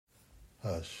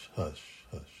Hush, hush,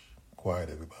 hush. Quiet,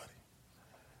 everybody.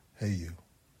 Hey, you.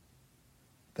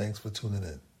 Thanks for tuning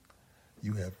in.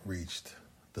 You have reached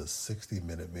the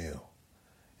 60-minute meal,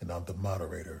 and I'm the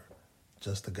moderator,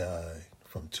 just a guy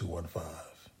from 215.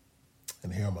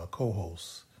 And here are my co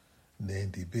hosts,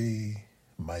 Nandy B,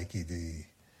 Mikey D,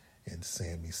 and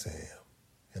Sammy Sam.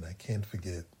 And I can't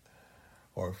forget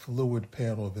our fluid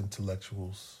panel of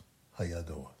intellectuals. How y'all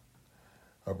doing?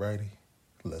 Alrighty,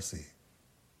 let's eat.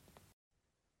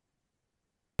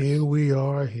 Here we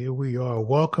are. Here we are.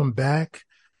 Welcome back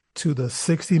to the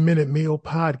 60-Minute Meal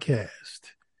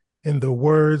Podcast. In the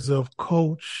words of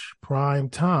Coach Prime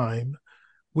Time,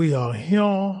 we are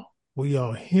here, we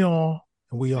are here,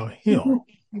 and we are here.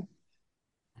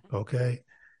 Okay.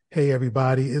 Hey,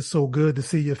 everybody. It's so good to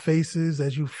see your faces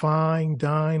as you fine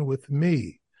dine with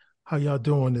me. How y'all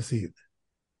doing this evening?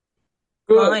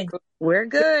 Good. Fine. We're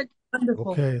good.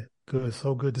 Wonderful. Okay, good.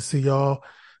 So good to see y'all.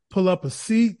 Pull up a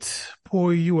seat,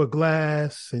 pour you a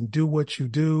glass, and do what you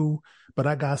do. But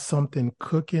I got something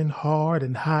cooking hard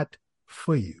and hot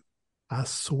for you. I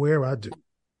swear I do.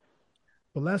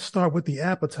 But let's start with the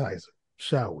appetizer,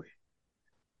 shall we?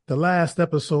 The last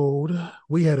episode,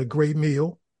 we had a great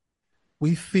meal.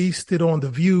 We feasted on the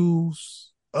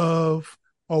views of,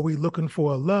 are we looking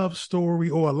for a love story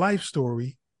or a life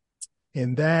story?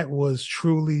 And that was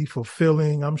truly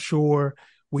fulfilling. I'm sure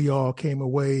we all came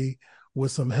away with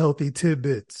some healthy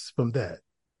tidbits from that,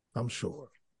 I'm sure.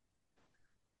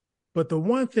 But the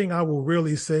one thing I will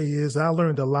really say is I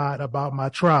learned a lot about my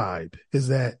tribe, is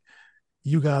that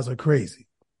you guys are crazy.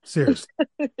 Seriously.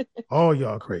 All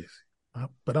y'all crazy.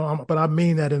 But I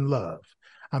mean that in love.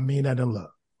 I mean that in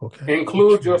love. Okay.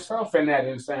 Include yourself in that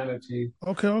insanity.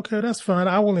 Okay, that's fine.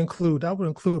 I will include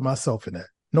myself in that.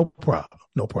 No problem.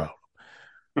 No problem.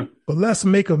 But let's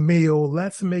make a meal.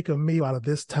 Let's make a meal out of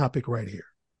this topic right here.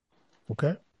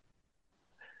 Okay.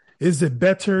 Is it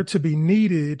better to be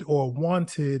needed or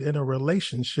wanted in a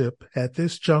relationship at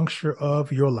this juncture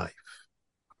of your life?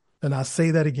 And I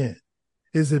say that again.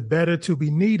 Is it better to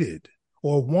be needed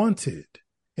or wanted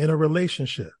in a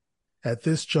relationship at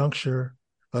this juncture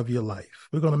of your life?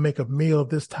 We're going to make a meal of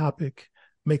this topic,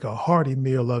 make a hearty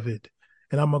meal of it.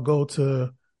 And I'm going to go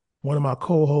to one of my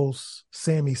co-hosts,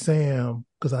 Sammy Sam,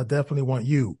 because I definitely want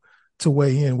you to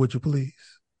weigh in. Would you please?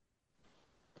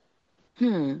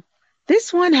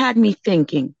 This one had me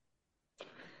thinking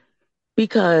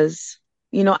because,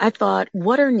 I thought,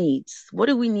 what are needs? What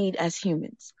do we need as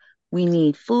humans? We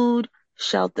need food,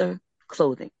 shelter,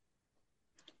 clothing.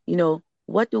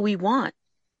 What do we want?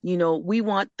 We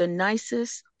want the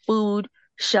nicest food,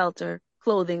 shelter,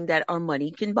 clothing that our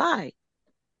money can buy.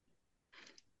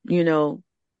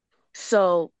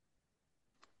 So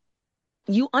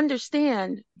you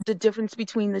understand the difference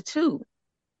between the two.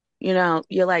 You're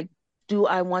like, do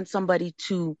I want somebody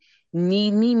to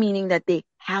need me, meaning that they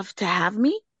have to have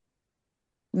me?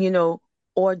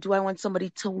 Or do I want somebody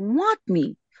to want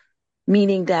me,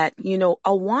 meaning that,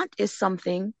 a want is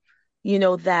something,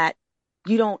 that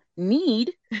you don't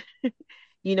need,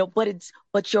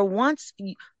 but your wants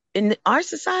in our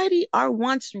society, our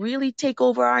wants really take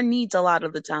over our needs a lot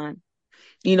of the time,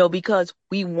 because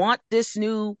we want this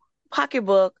new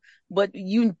pocketbook, but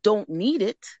you don't need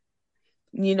it,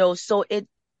 so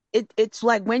it's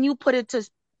like when you put it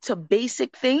to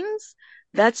basic things,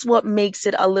 that's what makes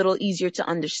it a little easier to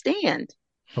understand.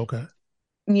 Okay.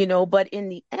 But in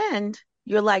the end,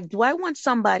 you're like, do I want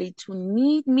somebody to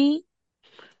need me,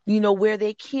 where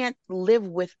they can't live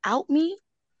without me,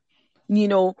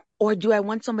 or do I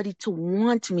want somebody to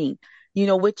want me,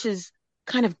 which is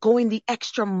kind of going the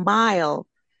extra mile,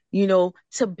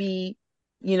 to be,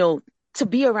 to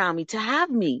be around me, to have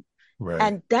me. Right.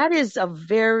 And that is a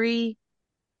very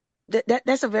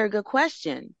that's a very good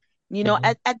question.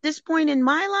 At this point in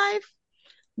my life,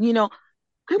 I want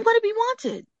to be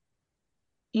wanted.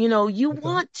 You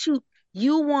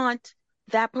want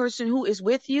that person who is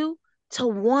with you to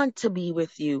want to be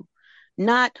with you,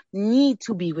 not need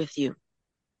to be with you.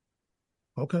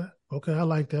 Okay. I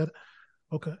like that.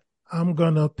 Okay. I'm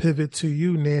going to pivot to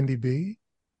you, Nandy B.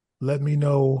 Let me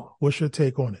know what's your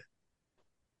take on it.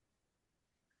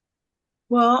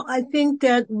 Well, I think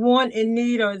that want and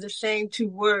need are the same two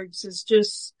words. It's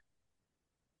just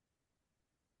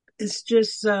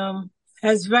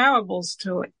has variables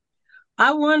to it.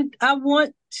 I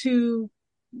want to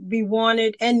be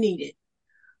wanted and needed.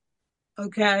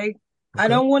 Okay. I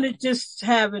don't want to just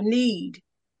have a need,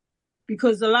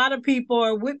 because a lot of people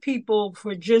are with people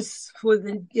for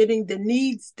getting their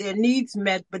needs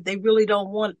met, but they really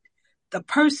don't want the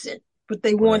person, but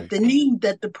they want the need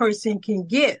that the person can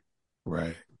give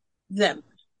Right. them.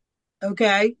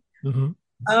 Okay.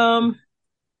 Mm-hmm.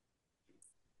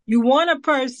 You want a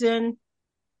person,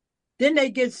 then they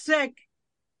get sick,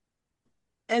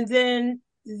 and then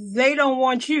they don't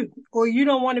want you, or you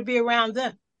don't want to be around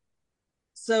them.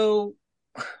 So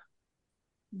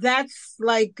that's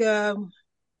like a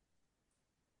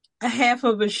half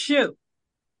of a shoe.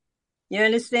 You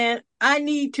understand? I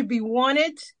need to be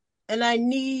wanted, and I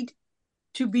need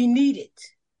to be needed.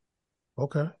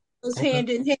 Okay. It's Okay. hand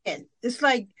in hand. It's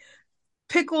like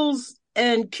pickles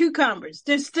and cucumbers.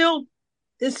 There's still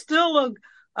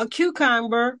a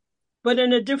cucumber, but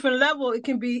in a different level, it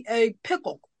can be a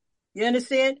pickle. You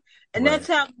understand? And Right. that's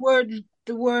how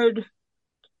the word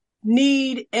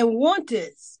need and want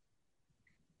is.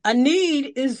 A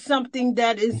need is something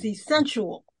that is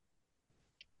essential.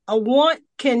 A want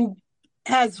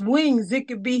has wings. It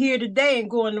could be here today and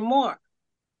go in tomorrow.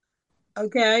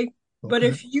 Okay? But Okay.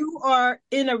 if you are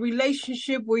in a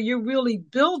relationship where you're really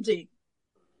building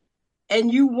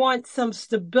and you want some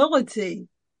stability,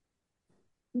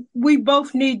 we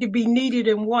both need to be needed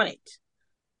and wanted.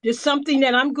 There's something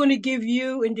that I'm going to give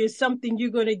you, and there's something you're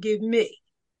going to give me.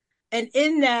 And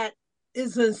in that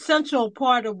is an essential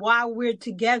part of why we're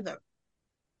together.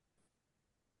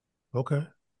 Okay.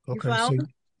 You Okay. So, follow?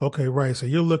 okay, right. So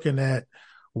you're looking at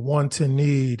want and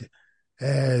need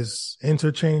as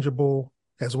interchangeable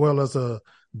as well as a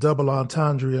double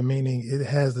entendre, meaning it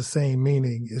has the same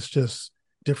meaning. It's just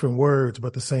different words,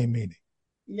 but the same meaning.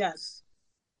 Yes.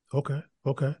 Okay.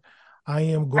 Okay. I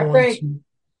am I going think to.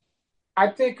 I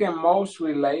think in most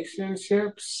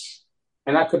relationships,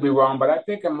 and I could be wrong, but I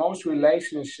think in most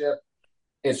relationships,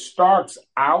 it starts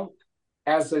out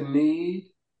as a need.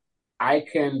 I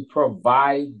can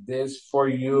provide this for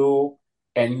you,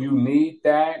 and you need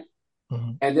that.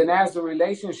 Mhm. And then as the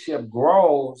relationship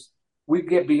grows, we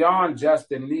get beyond just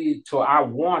the need to, I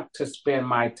want to spend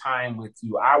my time with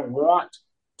you. I want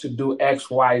to do X,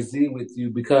 Y, Z with you,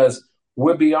 because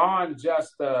we're beyond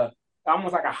just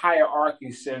almost like a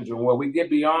hierarchy syndrome where we get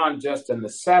beyond just the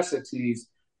necessities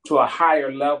to a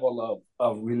higher level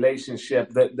of relationship,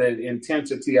 the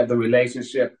intensity of the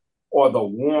relationship, or the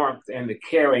warmth and the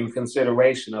caring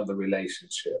consideration of the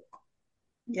relationship.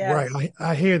 Right. Yes.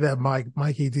 I hear that,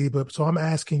 Mikey D. But so I'm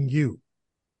asking you,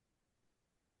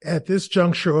 at this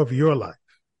juncture of your life,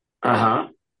 Uh-huh.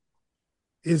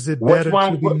 is it Which better to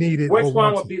one? be needed Which or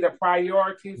one would wanted? be the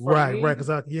priority for Right, me? right.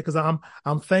 Because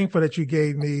I'm thankful that you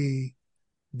gave me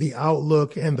the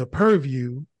outlook and the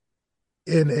purview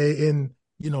in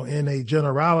a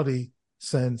generality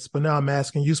sense. But now I'm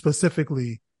asking you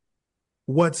specifically,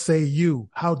 what say you?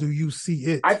 How do you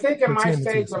see I it think in my pertaining to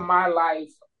stage of yourself? my life,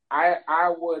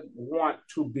 I would want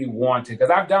to be wanted because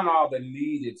I've done all the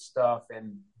needed stuff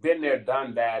and been there,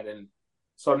 done that, and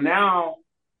so now,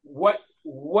 what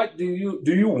do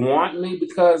you want me?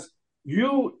 Because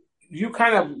you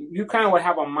kind of would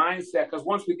have a mindset because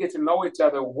once we get to know each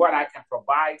other, what I can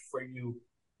provide for you,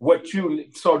 what you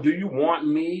so do you want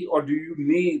me or do you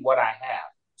need what I have?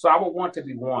 So I would want to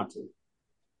be wanted.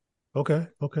 Okay,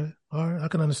 okay. All right, I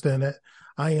can understand that.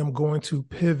 I am going to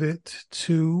pivot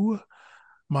to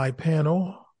my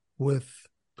panel with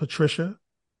Patricia,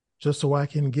 just so I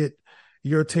can get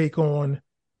your take on,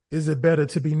 is it better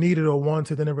to be needed or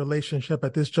wanted in a relationship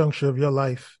at this juncture of your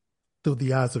life through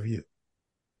the eyes of you?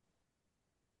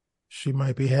 She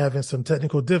might be having some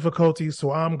technical difficulties,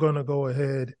 so I'm going to go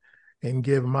ahead and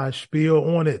give my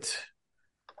spiel on it.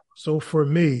 So for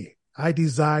me, I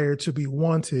desire to be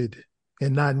wanted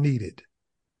and not needed.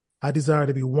 I desire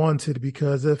to be wanted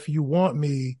because if you want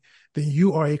me, then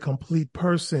you are a complete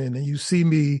person and you see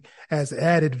me as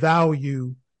added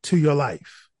value to your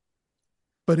life.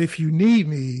 But if you need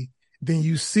me, then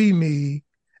you see me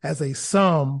as a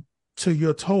sum to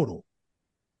your total.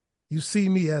 You see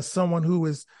me as someone who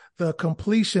is the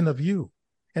completion of you.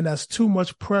 And that's too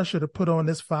much pressure to put on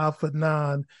this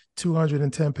 5'9",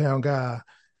 210-pound guy.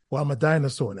 Well, I'm a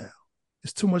dinosaur now.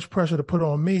 It's too much pressure to put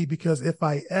on me because if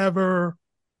I ever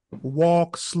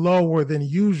walk slower than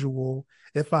usual,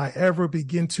 if I ever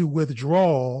begin to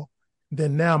withdraw,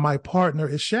 then now my partner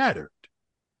is shattered.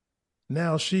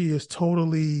 Now she is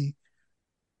totally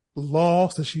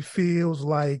lost and she feels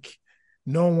like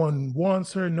no one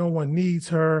wants her, no one needs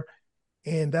her.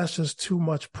 And that's just too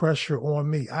much pressure on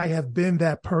me. I have been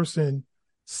that person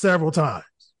several times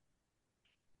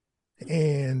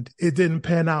and it didn't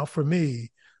pan out for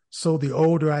me. So the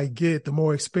older I get, the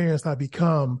more experienced I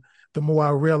become, the more I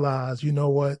realize, you know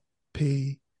what,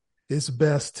 P, it's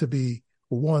best to be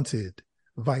wanted,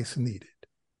 vice needed.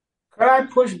 Could I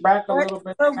push back a little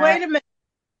bit on Wait that? a minute.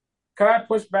 Could I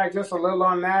push back just a little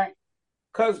on that?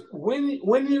 Because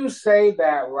when you say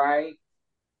that, right,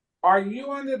 are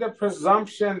you under the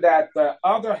presumption that the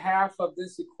other half of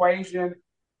this equation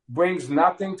brings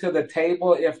nothing to the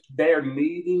table if they're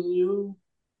needing you?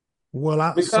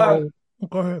 Well, Because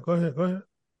go ahead.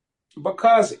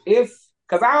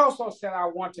 because I also said I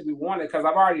want to be wanted because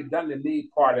I've already done the need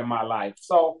part in my life.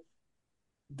 So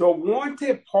the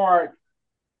wanted part,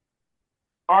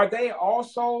 are they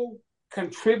also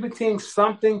contributing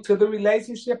something to the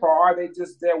relationship, or are they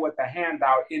just there with a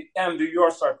handout under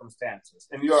your circumstances,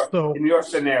 in your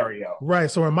scenario? Right.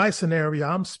 So in my scenario,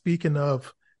 I'm speaking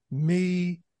of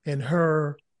me and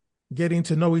her getting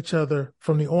to know each other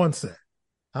from the onset.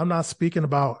 I'm not speaking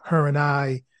about her and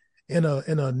I in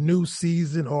a new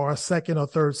season or a second or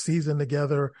third season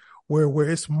together where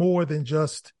it's more than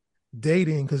just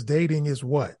dating, because dating is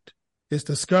what? It's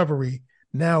discovery.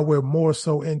 Now we're more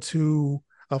so into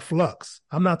a flux.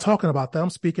 I'm not talking about that. I'm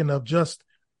speaking of just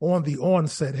on the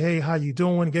onset. Hey, how you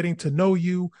doing? Getting to know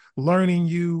you, learning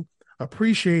you,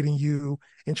 appreciating you,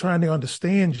 and trying to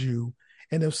understand you.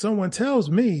 And if someone tells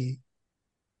me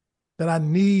that I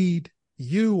need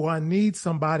you or I need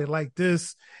somebody like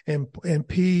this, and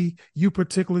P, you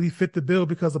particularly fit the bill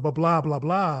because of blah, blah,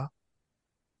 blah,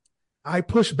 I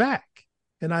push back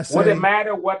and I say, would it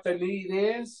matter what the need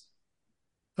is?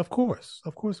 Of course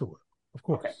it would. Of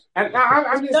course. Okay. And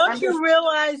I'm just, don't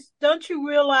you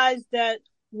realize that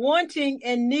wanting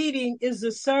and needing is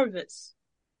a service?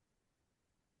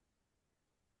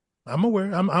 I'm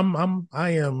aware. I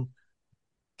am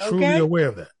truly Okay? aware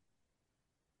of that.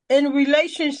 In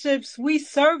relationships, we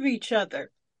serve each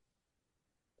other.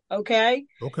 Okay?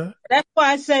 Okay. That's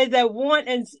why I say that want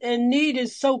and need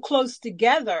is so close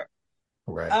together.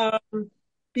 Right.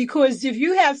 Because if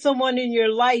you have someone in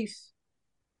your life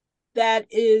that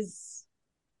is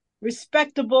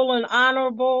respectable and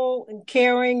honorable and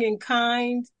caring and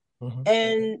kind, Mm-hmm.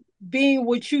 and being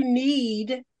what you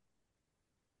need,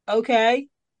 okay,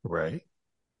 Right.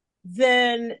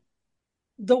 then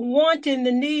the want and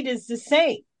the need is the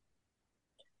same.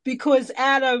 Because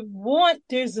out of want,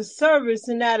 there's a service,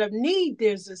 and out of need,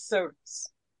 there's a service.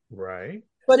 Right.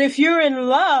 But if you're in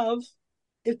love,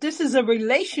 if this is a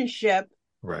relationship,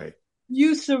 Right.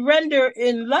 you surrender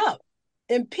in love,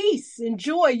 in peace, in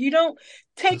joy. You don't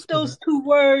take those two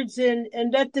words and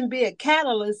let them be a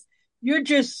catalyst. You're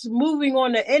just moving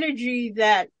on the energy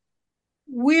that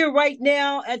we're right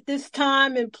now at this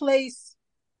time and place.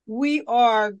 We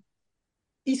are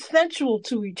essential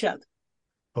to each other.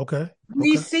 Okay.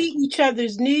 We see each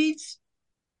other's needs.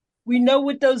 We know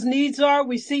what those needs are.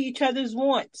 We see each other's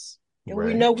wants, and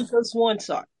we know what those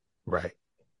wants are. Right.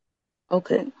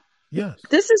 Okay. Yes.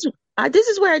 This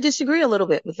is where I disagree a little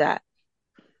bit with that,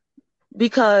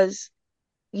 because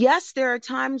yes, there are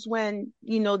times when,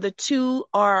 the two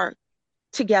are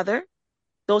together.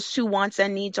 Those two wants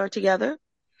and needs are together,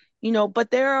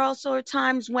 but there are also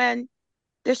times when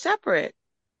they're separate,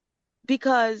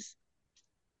 because,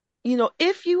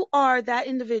 if you are that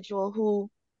individual who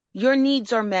your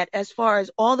needs are met as far as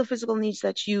all the physical needs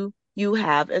that you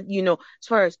have, as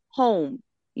far as home,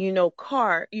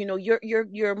 car,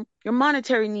 your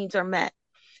monetary needs are met,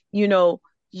 you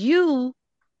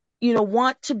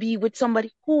want to be with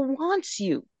somebody who wants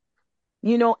you,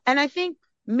 and I think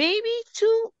maybe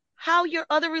too how your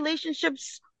other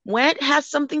relationships went has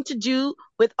something to do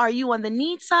with, are you on the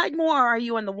need side more or are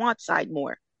you on the want side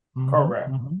more?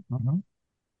 Correct.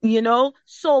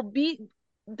 So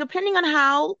depending on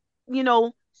how,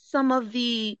 some of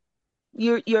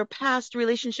your past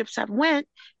relationships have went,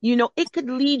 it could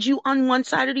lead you on one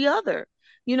side or the other.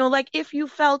 Like if you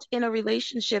felt in a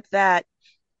relationship that,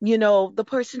 the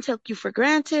person took you for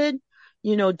granted,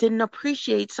 didn't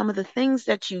appreciate some of the things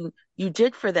that you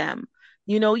did for them.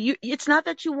 It's not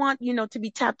that you want, to be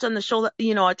tapped on the shoulder,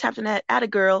 or tapped on the head at a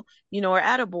girl, or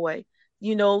at a boy,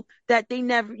 that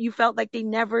you felt like they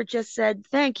never just said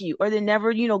thank you, or they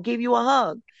never, gave you a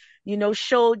hug,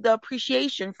 showed the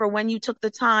appreciation for when you took the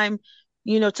time,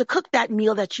 to cook that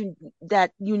meal that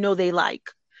they like,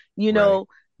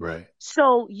 Right.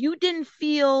 so you didn't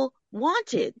feel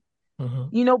wanted.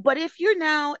 But if you're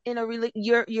now in a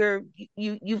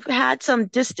you've had some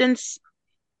distance,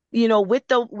 with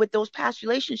those past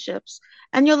relationships,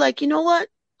 and you're like, you know what?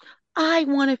 I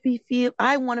want to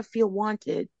feel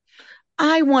wanted.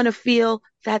 I want to feel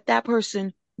that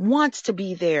person wants to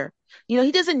be there.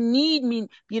 He doesn't need me,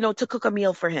 to cook a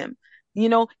meal for him. He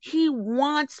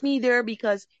wants me there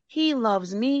because he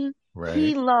loves me. Right.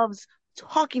 He loves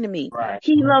talking to me. Right.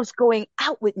 He loves going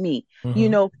out with me.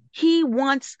 Mm-hmm. He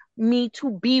wants me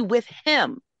to be with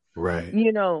him. Right.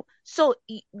 So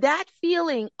that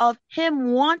feeling of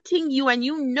him wanting you, and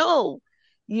you're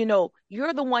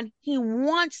the one he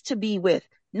wants to be with,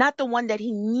 not the one that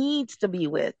he needs to be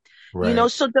with.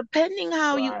 Right. So depending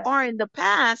how you Right. are in the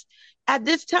past, at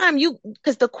this time,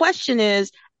 because the question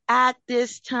is, at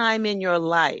this time in your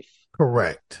life.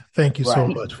 Correct. Thank you so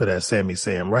Right. much for that, Sammy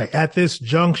Sam. Right. At this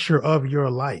juncture of your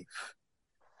life,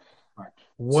 Right.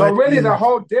 So what really, the is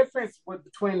whole difference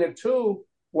between the two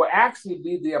will actually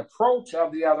be the approach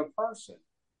of the other person.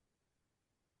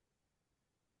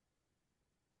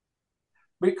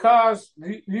 Because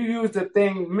you use the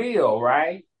thing meal,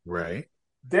 right? right?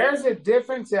 There's a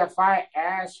difference if I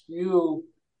ask you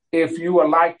if you would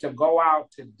like to go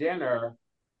out to dinner,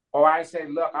 or I say,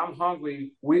 "Look, I'm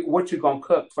hungry. What you gonna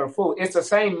cook for food?" It's the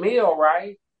same meal,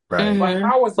 right? Right. But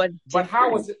how is But different.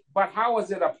 but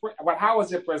how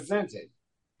is it presented?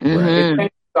 Right. It Mm-hmm.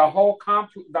 changes the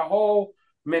whole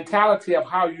mentality of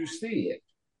how you see it.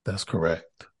 That's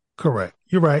correct. Correct.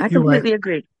 You're right. I You're right. completely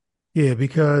agree. Yeah,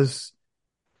 because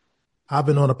I've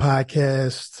been on a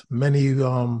podcast many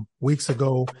weeks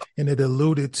ago, and it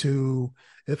alluded to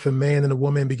if a man and a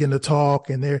woman begin to talk,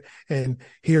 and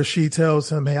he or she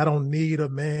tells him, "Hey, I don't need a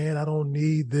man. I don't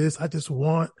need this. I just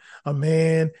want a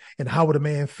man." And how would a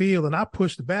man feel? And I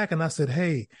pushed back and I said,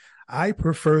 "Hey, I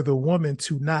prefer the woman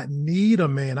to not need a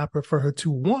man. I prefer her to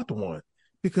want one,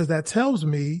 because that tells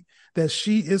me that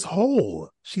she is whole.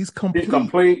 She's He's complete.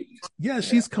 complete. Yeah,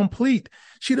 she's complete.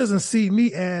 She doesn't see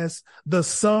me as the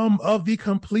sum of the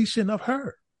completion of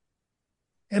her."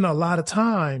 And a lot of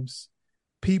times,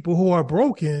 people who are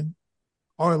broken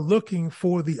are looking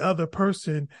for the other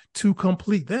person to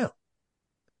complete them.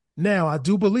 Now, I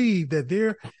do believe that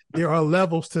there are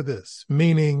levels to this,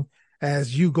 meaning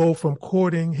as you go from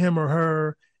courting him or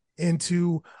her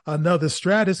into another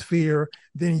stratosphere,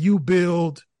 then you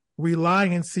build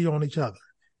reliancy on each other.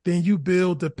 Then you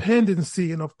build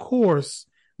dependency. And of course,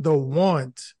 the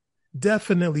want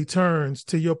definitely turns,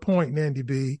 to your point, Nandy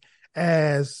B,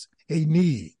 as a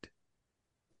need.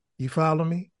 You follow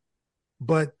me?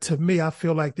 But to me, I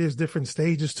feel like there's different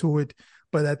stages to it.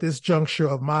 But at this juncture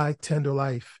of my tender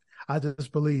life, I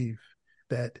just believe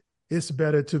that it's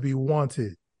better to be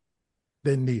wanted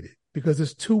than needed, because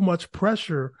there's too much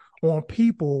pressure on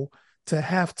people to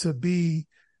have to be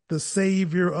the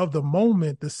savior of the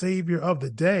moment, the savior of the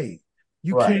day.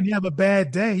 You Right. can't have a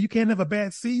bad day. You can't have a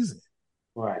bad season.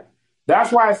 Right.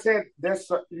 That's why I said this.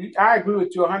 I agree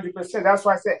with you 100%. That's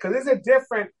why I said, because it's a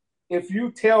different if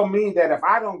you tell me that if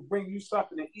I don't bring you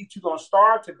something to eat, you're going to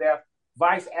starve to death,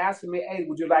 vice asking me, "Hey,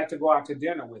 would you like to go out to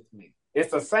dinner with me?"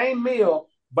 It's the same meal,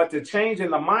 but the change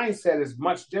in the mindset is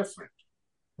much different.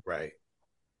 Right.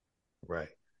 Right.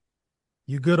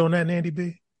 You good on that, Nandy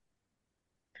B?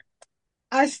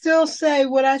 I still say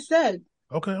what I said.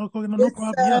 Okay. Okay. No, no It's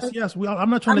problem. Yes. Yes. I'm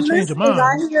not trying I'm to change your listening.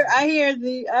 mind. I hear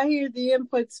the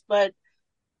inputs, but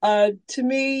to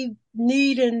me,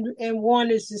 need and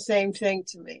want is the same thing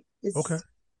to me. Okay.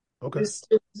 Okay. It's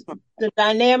just the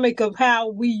dynamic of how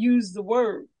we use the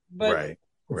word, but Right. it's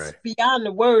Right. beyond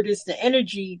the word. It's the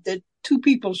energy that two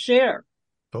people share.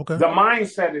 Okay. The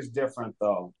mindset is different,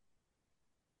 though.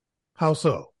 How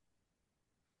so?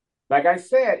 Like I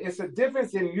said, it's a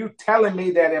difference in you telling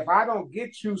me that if I don't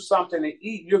get you something to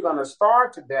eat, you're going to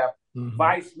starve to death, Mm-hmm.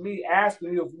 vice me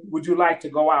asking you, "Would you like to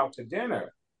go out to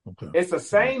dinner?" Okay. It's the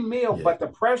same meal, Yeah. but the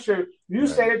pressure, you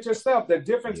said it yourself, the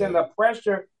difference in the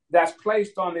pressure that's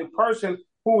placed on the person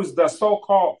who is the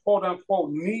so-called quote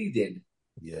unquote needed.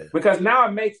 Yeah. Because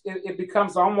now it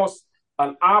becomes almost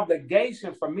an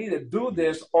obligation for me to do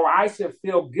this, or I should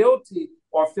feel guilty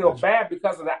or feel bad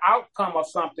because of the outcome of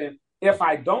something if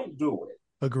I don't do it.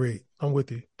 Agreed. I'm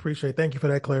with you. Appreciate it. Thank you for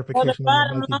that Well, the clarification on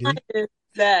bottom that, Mikey line D. is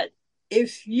that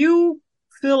if you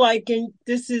feel like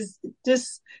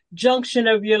this junction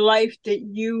of your life that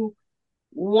you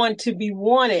want to be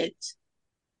wanted,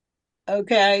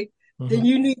 okay, then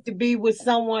you need to be with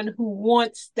someone who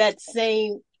wants that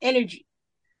same energy,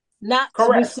 not with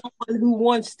Correct. someone who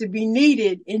wants to be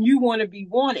needed and you want to be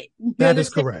wanted. You That is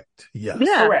understand? correct. Yes.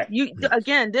 Yeah. Correct. Yes.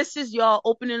 Again, this is y'all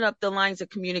opening up the lines of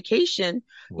communication,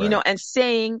 Right. and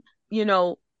saying,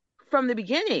 from the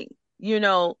beginning,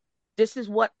 this is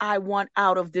what I want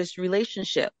out of this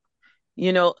relationship,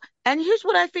 and here's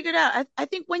what I figured out. I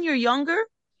think when you're younger,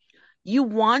 you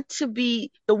want to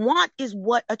be, the want is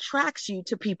what attracts you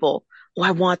to people. Oh,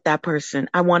 I want that person.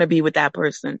 I want to be with that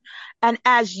person. And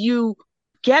as you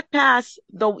get past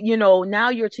now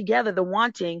you're together, the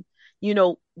wanting,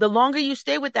 the longer you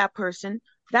stay with that person,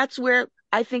 that's where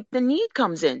I think the need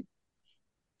comes in.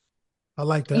 I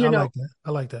like that. I like that.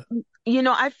 I like that.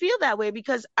 I feel that way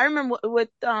because I remember with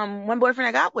one boyfriend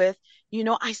I got with,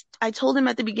 I told him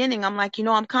at the beginning, I'm like,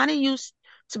 I'm kind of used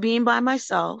to being by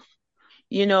myself.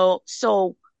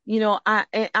 So,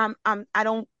 I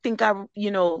don't think I,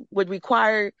 would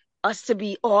require us to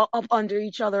be all up under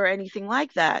each other or anything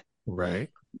like that. Right.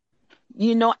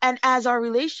 And as our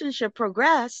relationship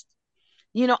progressed,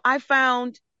 I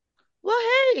found, well,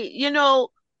 hey,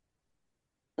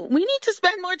 we need to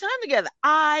spend more time together.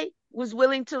 I was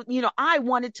willing to, I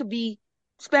wanted to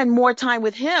spend more time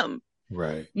with him.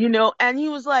 Right. And he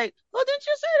was like, "Oh, didn't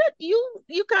you say that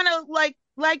you kind of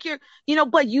like your,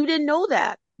 but you didn't know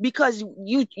that because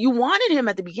you wanted him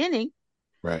at the beginning,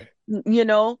 Right.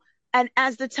 And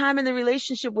as the time in the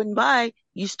relationship went by,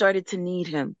 you started to need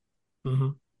him."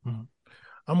 Mm-hmm. Mm-hmm.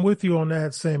 I'm with you on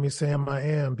that, Sammy Sam. I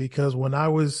am, because when I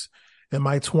was in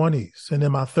my 20s and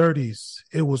in my 30s,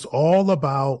 it was all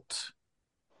about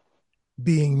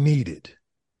being needed.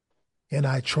 And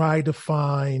I tried to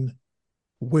find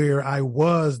where I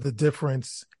was the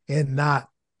difference and not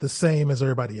the same as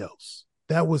everybody else.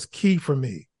 That was key for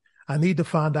me. I need to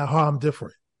find out how I'm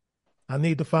different. I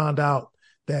need to find out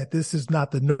that this is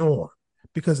not the norm,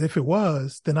 because if it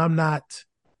was, then I'm not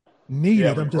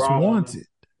needed. I'm just wanted.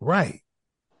 Right.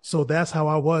 So that's how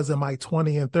I was in my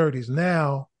 20s and 30s.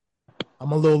 Now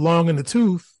I'm a little long in the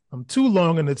tooth. I'm too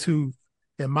long in the tooth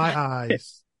in my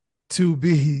eyes to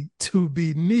be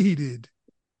needed,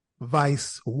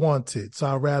 vice wanted. So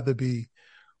I'd rather be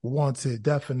wanted,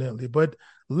 definitely. But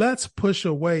let's push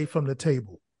away from the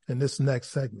table in this next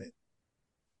segment.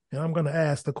 And I'm going to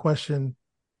ask the question.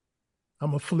 I'm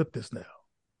going to flip this now.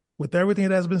 With everything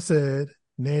that has been said,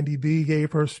 Nandy B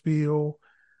gave her spiel,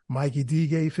 Mikey D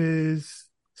gave his,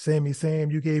 Sammy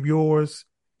Sam, you gave yours,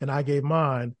 and I gave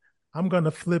mine. I'm going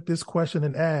to flip this question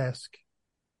and ask,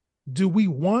 do we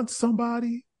want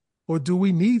somebody or do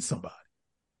we need somebody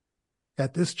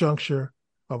at this juncture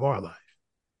of our life?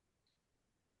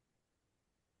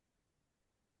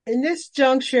 In this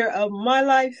juncture of my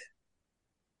life,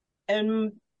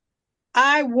 and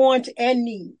I want and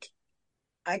need.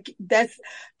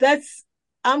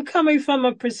 I'm coming from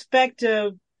a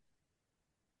perspective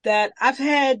that I've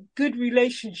had good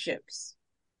relationships.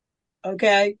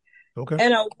 Okay. Okay.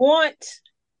 And a want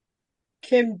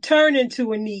can turn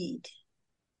into a need,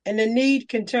 and a need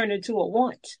can turn into a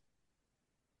want.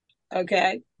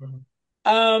 Okay.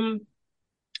 Mm-hmm.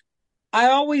 I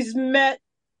always met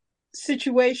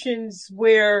situations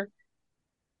where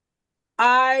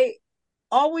I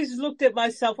always looked at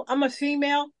myself. I'm a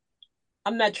female.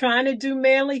 I'm not trying to do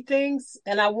manly things,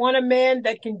 and I want a man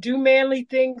that can do manly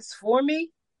things for me.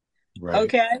 Right.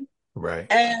 Okay. Right.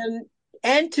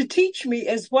 And to teach me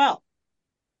as well.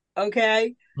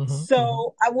 Okay. Mm-hmm. So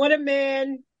mm-hmm. I want a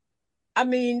man. I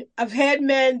mean, I've had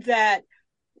men that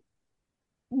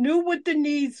knew what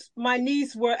my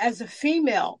needs were as a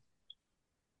female.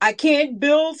 I can't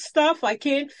build stuff. I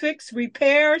can't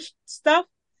repair stuff.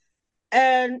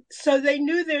 And so they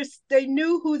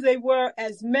knew who they were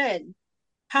as men,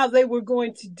 how they were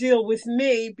going to deal with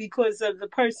me because of the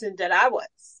person that I was.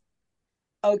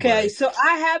 Okay. Right. So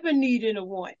I have a need and a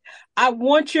want. I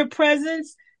want your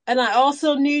presence, and I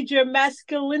also need your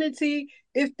masculinity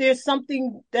if there's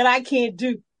something that I can't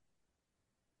do.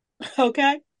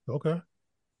 Okay. Okay.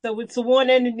 So it's a want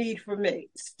and a need for me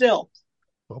still.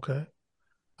 Okay.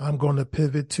 I'm going to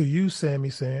pivot to you, Sammy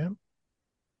Sam.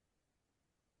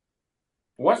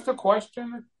 What's the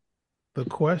question? The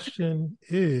question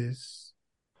is,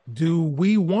 do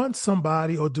we want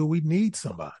somebody or do we need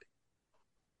somebody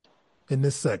in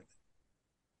this segment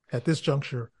at this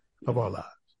juncture of our lives?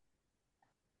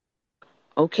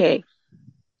 Okay.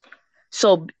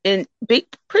 So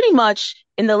pretty much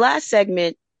in the last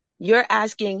segment, you're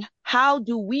asking, how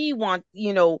do we want,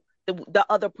 the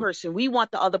other person? We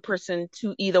want the other person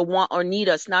to either want or need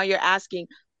us. Now you're asking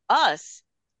us,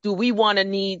 do we want to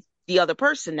need the other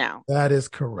person now? That is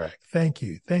correct. Thank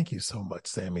you. Thank you so much,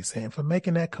 Sammy Sam, for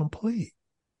making that complete.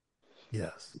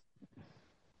 Yes.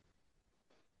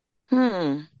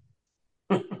 I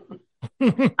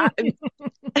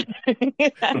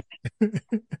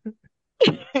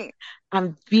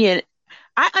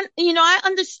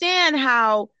understand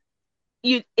how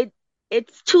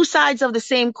it's two sides of the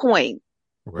same coin.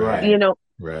 Right.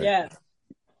 Right. Yeah.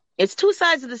 It's two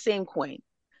sides of the same coin,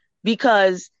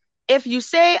 because if you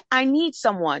say I need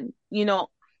someone, you're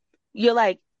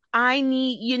like,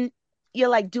 you're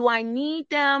like, do I need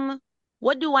them?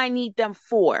 What do I need them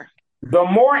for? The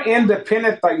more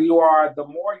independent that you are, the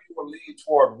more you will lean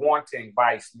toward wanting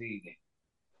vice needing.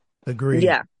 Agreed.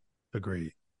 Yeah.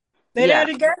 Agreed. Say that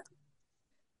again.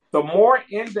 The more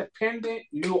independent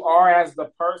you are as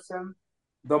the person,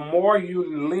 the more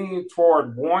you lean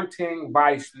toward wanting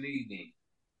vice needing.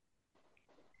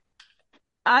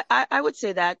 I would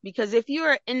say that, because if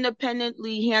you're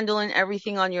independently handling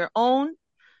everything on your own,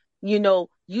 You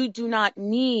do not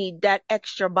need that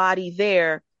extra body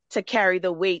there to carry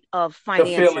the weight of To fill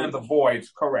in finances. the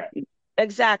voids, correct.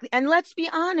 Exactly. And let's be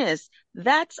honest,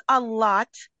 that's a lot.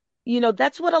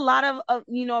 That's what a lot of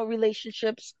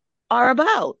relationships are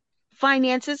about.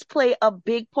 Finances play a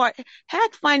big part.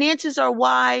 Heck, finances are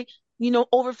why,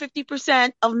 over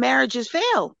 50% of marriages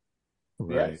fail.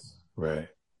 Right. Yes. Right.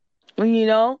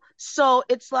 So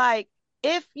it's like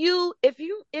if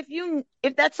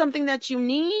that's something that you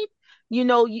need,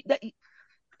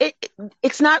 it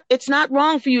it's not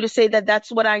wrong for you to say that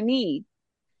that's what I need.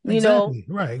 Exactly.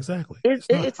 Right. Exactly. It's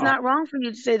not. It's not wrong for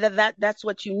you to say that's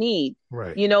what you need.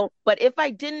 Right. But if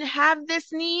I didn't have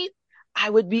this need,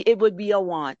 it would be a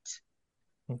want.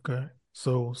 Okay.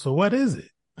 So what is it?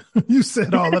 You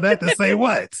said all of that to say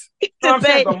what? So I'm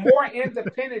saying the more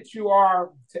independent you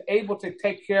are able to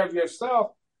take care of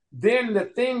yourself, then the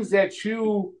things that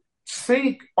you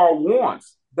seek or want,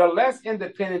 the less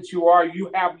independent you are,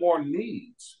 you have more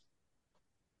needs.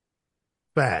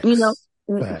 Facts.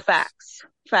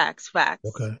 Facts.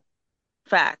 Okay.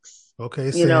 Facts.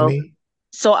 Okay, Sammy.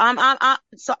 So I'm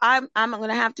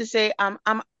gonna have to say I'm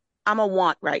a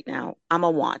want right now. I'm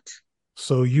a want.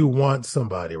 So you want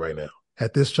somebody right now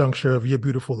at this juncture of your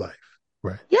beautiful life,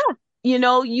 right? Yeah.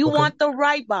 You want the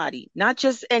right body, not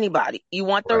just anybody. You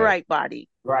want the right body.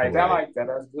 Right. I like that.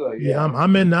 That's good. Yeah,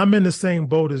 I'm in the same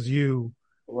boat as you.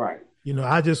 Right.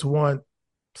 I just want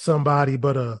somebody,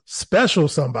 but a special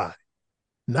somebody,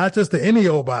 not just any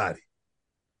old body,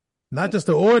 not just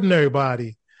the ordinary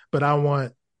body, but I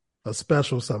want a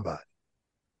special somebody.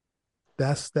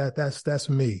 That's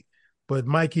me. But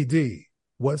Mikey D,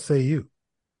 what say you?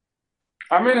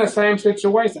 I'm in the same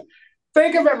situation.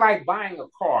 Think of it like buying a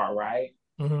car, right?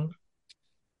 Mm-hmm.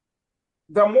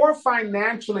 The more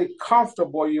financially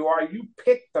comfortable you are, you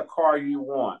pick the car you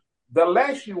want. The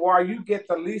less you are, you get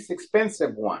the least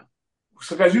expensive one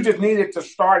because you just need it to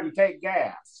start and take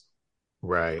gas.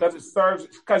 Right.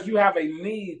 Because you have a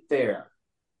need there.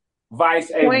 Vice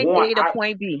a point want. A to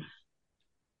point B.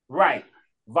 Right.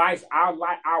 Vice, I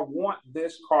want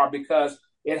this car because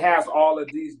it has all of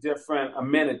these different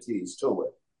amenities to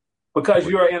it. Because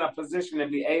you're in a position to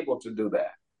be able to do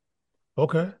that.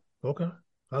 Okay.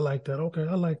 I like that. Okay.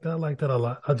 I like that a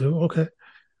lot. I do. Okay.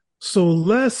 So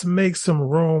let's make some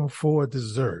room for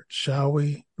dessert, shall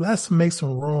we? Let's make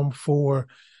some room for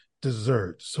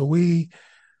dessert. So we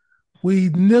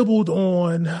nibbled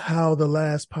on how the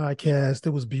last podcast,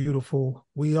 it was beautiful.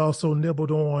 We also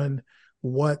nibbled on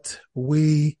what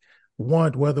we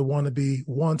want, whether want to be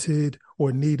wanted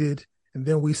or needed. And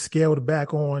then we scaled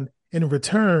back on, in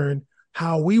return,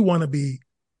 how we want to be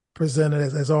presented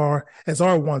as our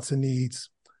wants and needs.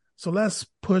 So let's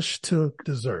push to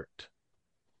dessert.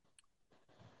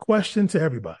 Question to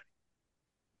everybody.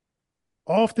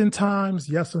 Oftentimes,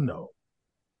 yes or no,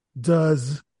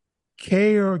 does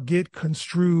care get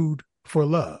construed for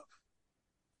love?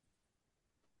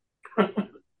 I'm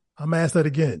going to ask that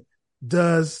again.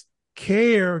 Does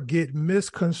care get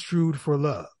misconstrued for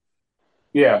love?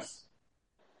 Yes.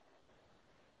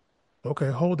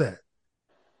 Okay, hold that.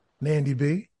 Nandy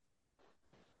B?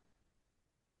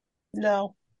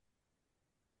 No.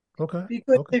 Okay.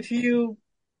 Because if you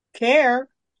care,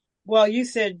 well, you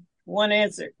said one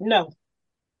answer. No.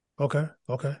 Okay.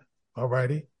 All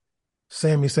righty.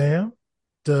 Sammy Sam,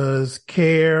 does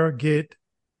care get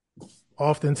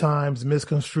oftentimes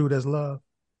misconstrued as love?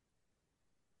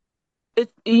 It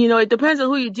depends on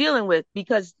who you're dealing with,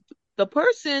 because the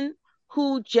person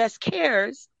who just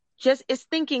cares just is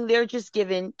thinking they're just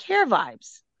giving care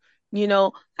vibes.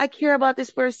 I care about this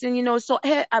person, so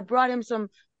hey, I brought him some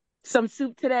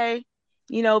soup today,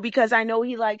 because I know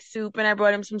he likes soup and I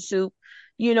brought him some soup,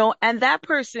 and that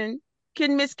person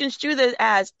can misconstrue that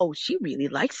as, oh, she really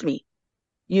likes me.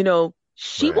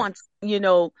 She wants, she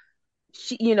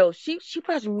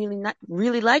person really not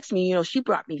really likes me. She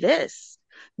brought me this,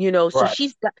 so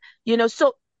she's got,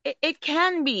 so it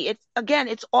can be,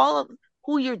 it's all of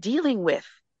who you're dealing with,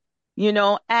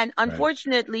 and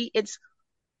unfortunately it's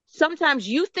sometimes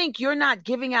you think you're not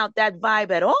giving out that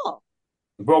vibe at all.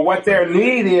 But what their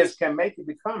need is can make it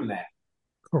become that.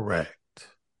 Correct.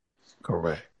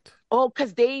 Oh,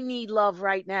 because they need love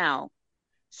right now.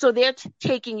 So they're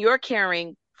taking your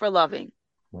caring for loving.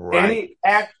 Right.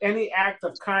 Any act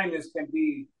of kindness can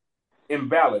be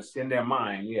embellished in their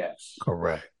mind, yes.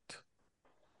 Correct.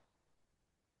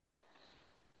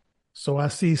 So I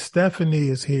see Stephanie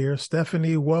is here.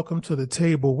 Stephanie, welcome to the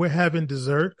table. We're having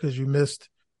dessert because you missed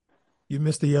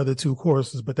the other two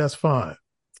courses, but that's fine.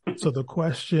 So the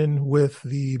question with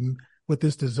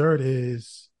this dessert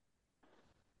is,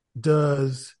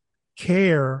 does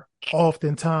care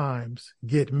oftentimes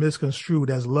get misconstrued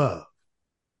as love?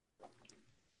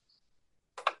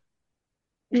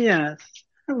 Yes.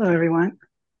 Hello, everyone.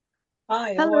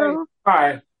 Hi, how are you? Hello.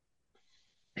 Hi.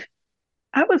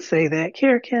 I would say that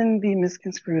care can be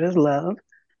misconstrued as love.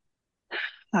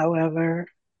 However,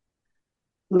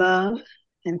 love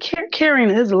and caring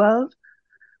is love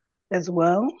as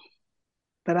well.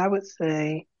 But I would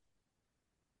say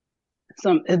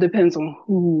it depends on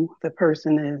who the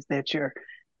person is that you're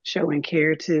showing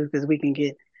care to, because we can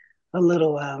get a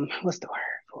little what's the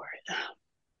word for it?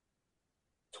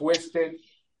 Twisted.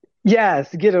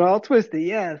 Yes, get it all twisted.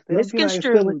 Yes, they'll be like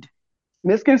feeling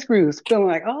Misconstrued. feeling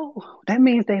like, oh, that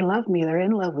means they love me, they're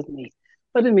in love with me.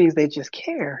 But it means they just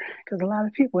care, because a lot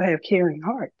of people have caring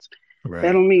hearts. That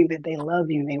Right. don't mean that they love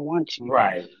you and they want you.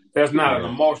 Right. There's not an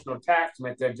Right. emotional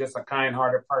attachment. They're just a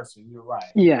kind-hearted person. You're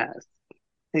right. Yes,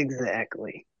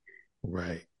 exactly.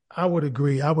 Right. I would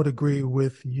agree. I would agree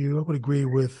with you. I would agree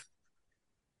with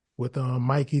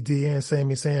Mikey D and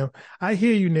Sammy Sam. I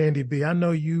hear you, Nandy B. I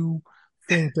know you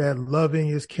think that loving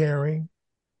is caring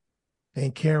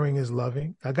and caring is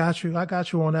loving. I got you. I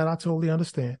got you on that. I totally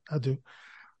understand. I do.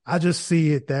 I just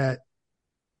see it that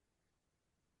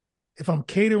if I'm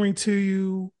catering to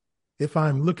you, if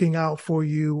I'm looking out for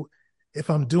you, if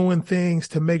I'm doing things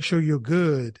to make sure you're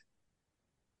good,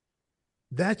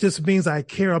 that just means I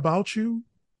care about you.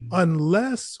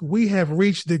 Unless we have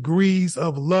reached degrees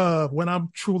of love when I'm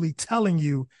truly telling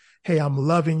you, hey, I'm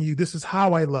loving you. This is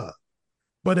how I love.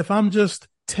 But if I'm just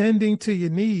tending to your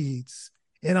needs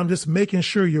and I'm just making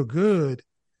sure you're good,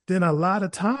 then a lot of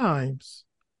times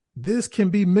this can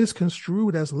be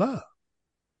misconstrued as love.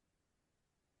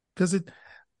 Because it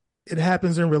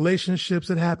happens in relationships,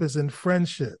 it happens in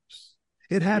friendships,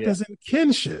 it happens in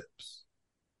kinships.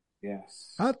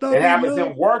 Yes. I thought It happens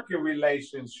in working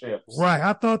relationships. Right.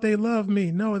 I thought they loved me.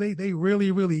 No, they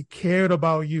really, really cared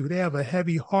about you. They have a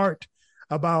heavy heart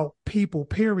about people,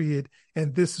 period.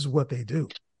 And this is what they do.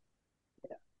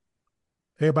 Yeah.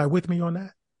 Everybody with me on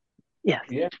that? Yes.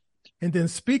 Yeah. And then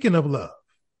speaking of love,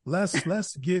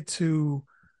 let's get to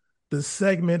the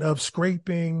segment of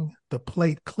scraping the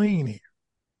plate clean here.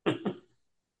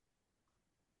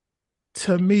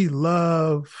 To me,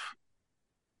 love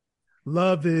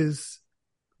is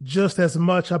just as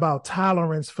much about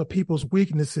tolerance for people's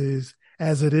weaknesses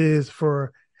as it is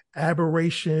for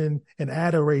aberration and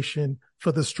adoration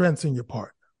for the strengths in your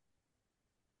partner.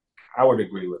 I would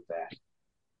agree with that.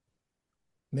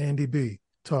 Nandy B,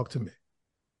 talk to me.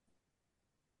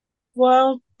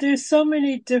 Well, there's so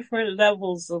many different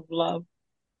levels of love.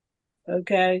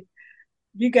 Okay.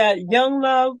 You got young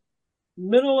love,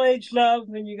 middle-aged love,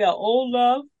 and you got old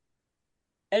love.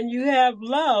 And you have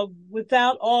love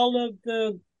without all of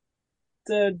the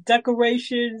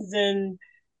decorations and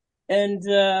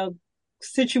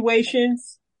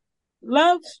situations.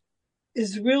 Love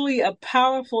is really a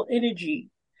powerful energy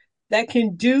that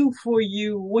can do for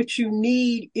you what you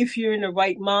need if you're in the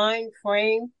right mind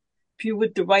frame, if you're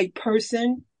with the right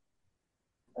person.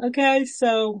 Okay,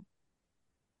 so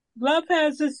love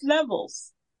has its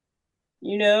levels,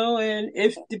 and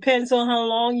it depends on how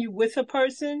long you're with a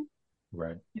person.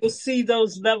 Right. You'll see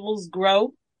those levels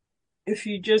grow. If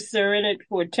you just are in it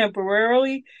for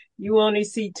temporarily, you only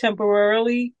see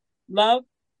temporarily love,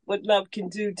 what love can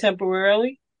do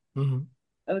temporarily. Mm-hmm.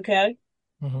 Okay.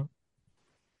 Mm-hmm.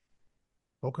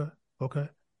 Okay.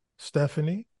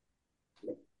 Stephanie?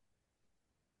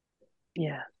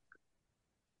 Yeah.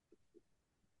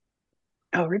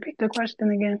 Oh, repeat the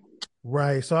question again.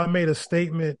 Right. So I made a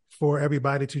statement for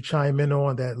everybody to chime in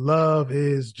on that love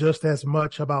is just as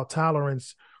much about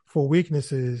tolerance for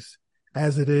weaknesses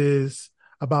as it is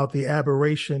about the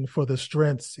aberration for the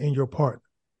strengths in your partner.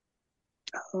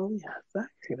 Oh, yes, I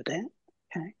agree with that.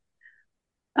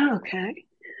 Okay.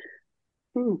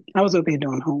 I was over here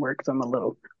doing homework because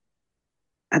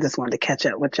I just wanted to catch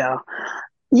up with y'all.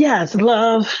 Yes,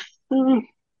 love.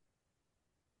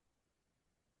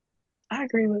 I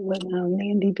agree with what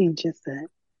Nandy B just said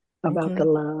about the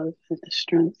love and the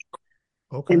strength.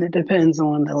 Okay. And it depends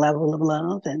on the level of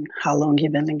love and how long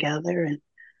you've been together. And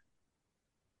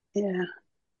yeah.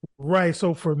 Right.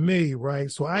 So for me, right,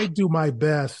 so I do my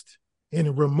best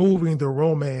in removing the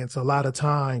romance a lot of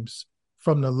times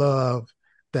from the love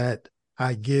that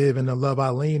I give and the love I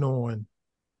lean on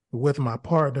with my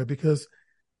partner because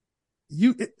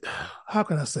how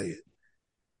can I say it?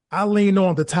 I lean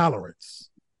on the tolerance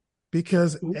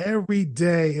because every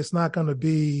day it's not going to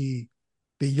be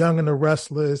the Young and the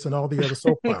Restless and all the other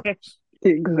soap operas.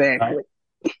 Exactly.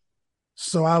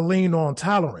 So I lean on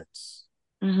tolerance.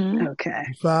 Mm-hmm. Okay.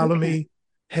 You follow me?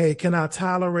 Hey, can I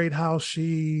tolerate how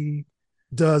she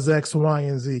does X, Y,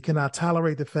 and Z? Can I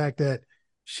tolerate the fact that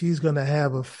she's going to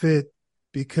have a fit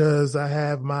because I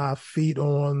have my feet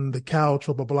on the couch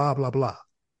or blah, blah, blah.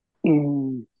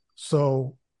 Mm.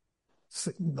 So,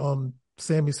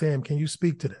 Sammy Sam, can you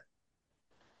speak to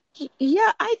that?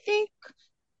 Yeah, I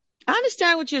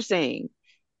understand what you're saying.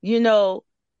 You know,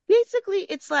 basically,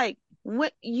 it's like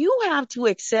when you have to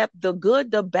accept the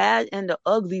good, the bad, and the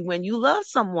ugly when you love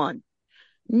someone.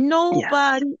 Yes.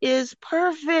 Nobody is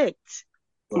perfect.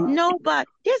 Mm. Nobody.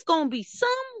 There's gonna be some,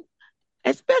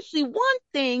 especially one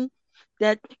thing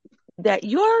that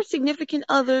your significant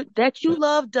other that you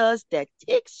love does that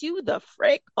ticks you the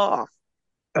frick off.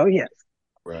 Oh, yes.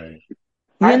 Right. You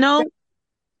I know,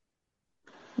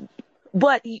 think,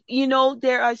 but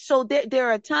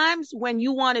there are times when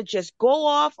you want to just go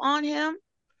off on him.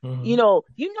 Mm-hmm.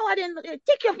 I didn't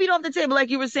take your feet off the table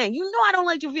like you were saying. I don't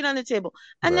like your feet on the table.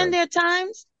 And then Right. there are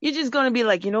times you're just gonna be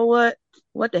like, you know what?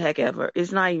 What the heck ever.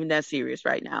 It's not even that serious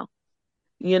right now.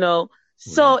 You know?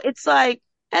 So Right. it's like,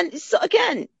 and so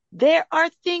again, there are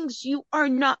things you are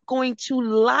not going to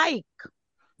like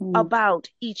Mm. about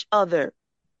each other.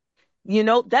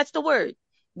 That's the word.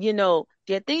 There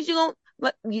are things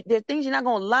there are things you're not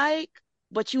gonna like,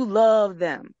 but you love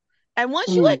them. And once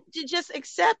Mm. you just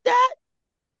accept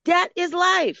that is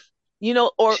life.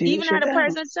 Or Shoot even your at a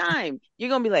present balance. time, you're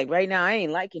gonna be like, right now, I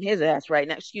ain't liking his ass right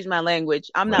now. Excuse my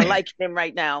language. I'm not Right. liking him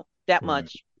right now that Right.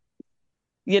 much.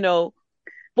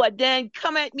 But then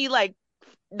come at me like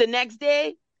the next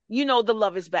day, the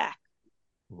love is back.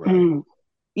 Right.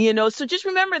 Mm. So just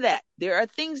remember that there are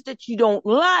things that you don't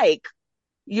like.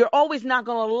 You're always not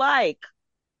gonna like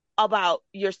about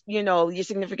your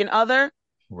significant other,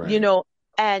 you Right. know,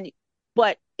 and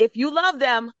but if you love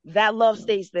them, that love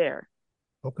stays there.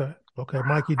 Okay. Okay.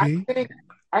 Mikey I D. think,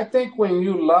 I think when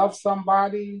you love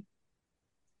somebody,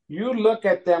 you look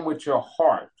at them with your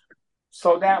heart.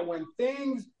 So that when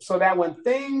things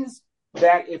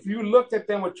that if you looked at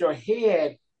them with your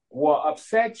head will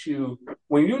upset you,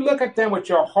 when you look at them with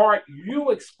your heart, you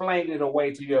explain it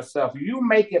away to yourself. You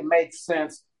make it make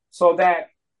sense so that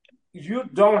you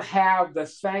don't have the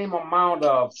same amount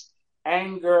of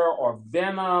anger or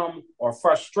venom or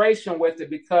frustration with it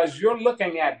because you're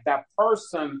looking at that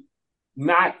person,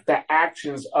 not the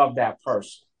actions of that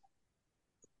person.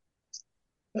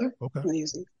 Okay.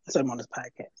 That's what I'm on this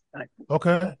podcast.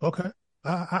 Okay. Okay.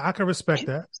 I can respect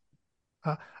that.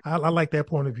 I like that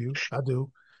point of view. I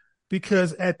do.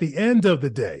 Because at the end of the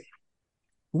day,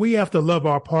 we have to love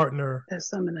our partner There's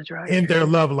some in the dryer. in their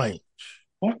love language.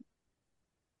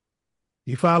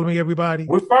 You follow me, everybody?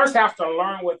 We first have to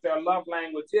learn what their love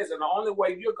language is. And the only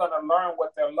way you're going to learn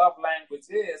what their love language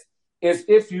is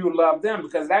if you love them,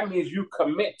 because that means you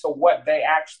commit to what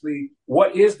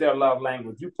is their love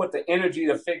language. You put the energy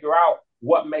to figure out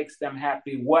what makes them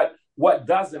happy, what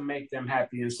doesn't make them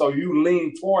happy. And so you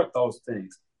lean toward those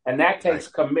things. And that takes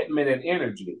commitment and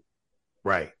energy.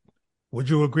 Right. Would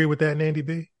you agree with that, Nandy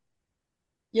B?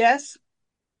 Yes,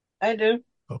 I do.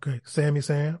 Okay. Sammy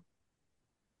Sam?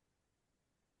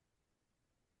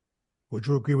 Would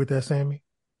you agree with that, Sammy?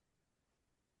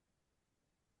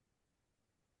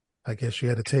 I guess you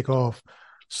had to take off.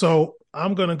 So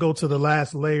I'm going to go to the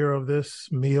last layer of this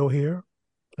meal here.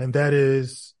 And that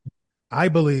is, I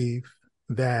believe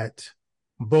that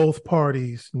both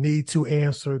parties need to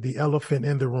answer the elephant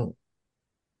in the room.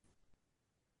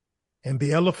 And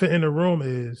the elephant in the room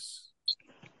is,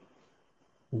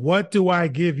 what do I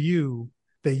give you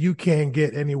that you can't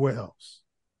get anywhere else?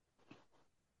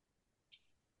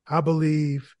 I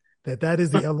believe that is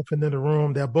the elephant in the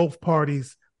room that both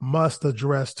parties must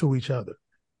address to each other,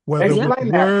 whether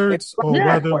with words or Yeah.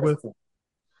 whether with,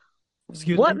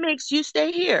 excuse What me? makes you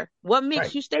stay here? What makes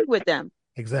Right. you stay with them?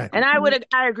 Exactly. And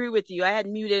I agree with you. I had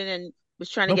muted and was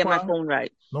trying to No get my problem. phone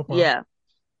right. No problem. Yeah.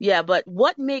 Yeah. But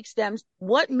what makes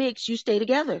you stay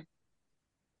together?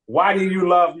 Why do you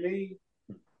love me?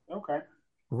 Okay.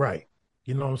 Right.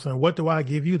 You know what I'm saying? What do I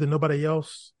give you that nobody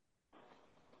else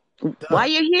does? Why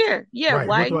you're here? Yeah. Right.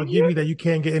 Why What do I you give here? you that you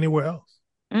can't get anywhere else?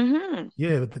 Mm-hmm.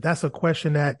 Yeah, that's a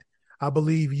question that I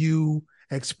believe you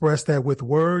express that with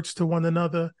words to one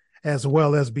another as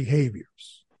well as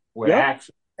behaviors. With Yep.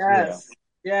 action. Yes.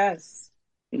 Yes.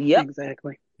 Yep.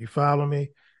 Exactly. You follow me?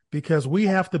 Because we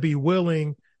have to be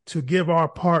willing to give our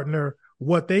partner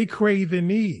what they crave and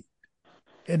need,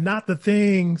 and not the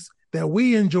things that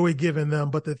we enjoy giving them,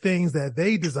 but the things that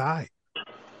they desire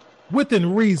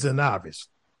within reason,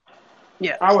 obviously.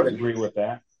 Yeah. I would agree with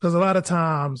that. Because a lot of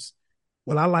times,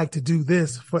 well, I like to do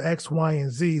this for X, Y,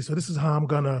 and Z. So this is how I'm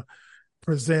going to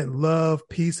present love,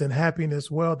 peace, and happiness.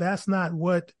 Well, that's not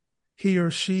what he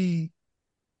or she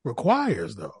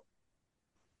requires, though.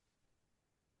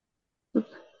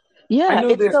 Yeah, I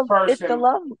knew this it's the person.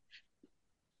 love.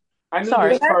 I knew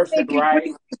Sorry. this But I person, think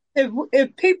right?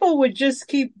 if people would just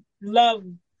keep love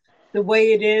the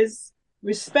way it is,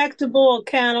 respectable,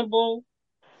 accountable,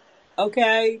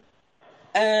 okay,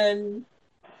 and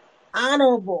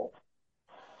honorable,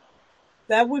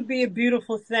 that would be a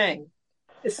beautiful thing.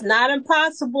 It's not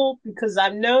impossible because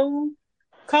I've known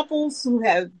couples who've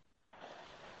had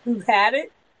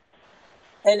it,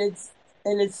 and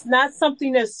it's not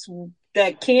something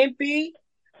that can't be.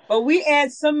 But we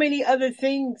add so many other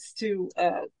things to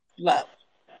love,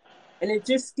 and it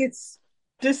just gets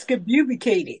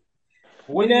discombobulated.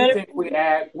 What You do know you what I think we mean?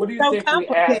 add? What do you So think we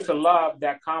add complicated, to love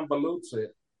that convolutes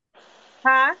it?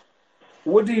 huh?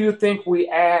 What do you think we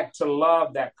add to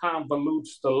love that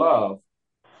convolutes the love?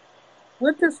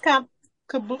 What does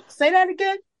say that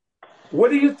again?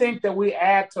 What do you think that we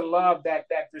add to love that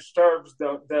disturbs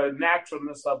the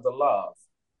naturalness of the love?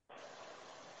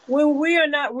 When we are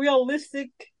not realistic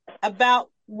about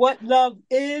what love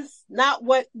is, not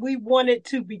what we want it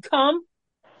to become,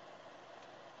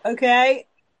 okay?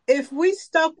 If we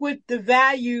stuck with the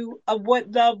value of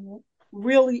what love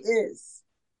really is,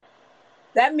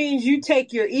 that means you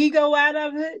take your ego out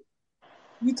of it,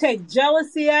 you take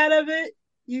jealousy out of it,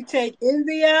 you take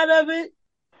envy out of it,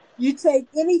 you take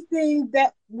anything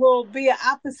that will be an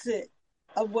opposite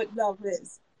of what love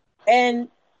is. And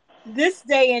this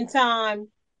day and time,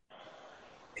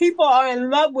 people are in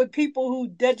love with people who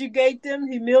degradate them,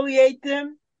 humiliate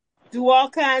them, do all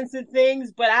kinds of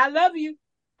things, but I love you,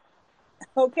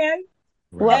 okay?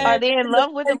 Well, Right. are And, they in and the,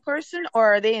 love with a person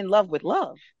or are they in love with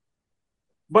love?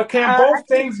 But I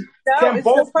think no, can it's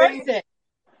the both things person.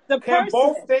 The can person.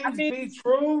 both I things mean, be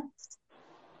true?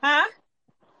 huh?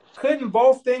 Couldn't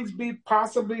both things be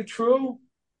possibly true?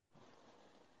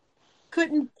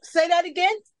 Couldn't say that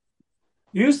again?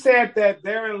 You said that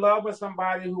they're in love with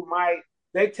somebody who might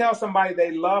they tell somebody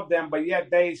they love them, but yet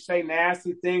they say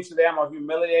nasty things to them or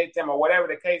humiliate them or whatever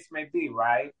the case may be,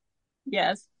 right?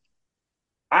 Yes.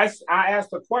 I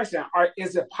asked the question,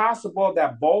 is it possible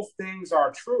that both things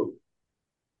are true?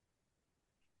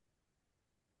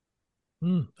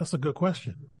 That's a good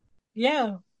question.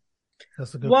 Yeah.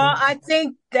 That's a good Well, question. I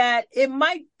think that it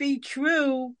might be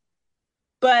true,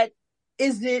 but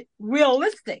is it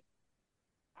realistic?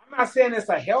 I'm not saying it's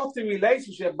a healthy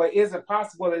relationship, but is it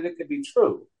possible that it could be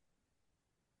true?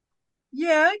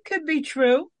 Yeah, it could be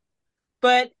true,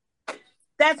 but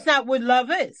that's not what love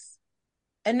is.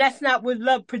 And that's not what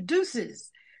love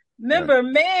produces. Right. Remember,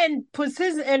 man puts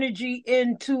his energy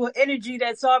into an energy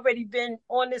that's already been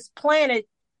on this planet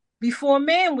before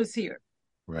man was here.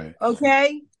 Right.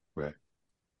 Okay? Right.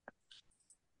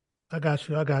 I got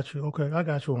you. I got you. Okay, I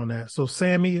got you on that. So,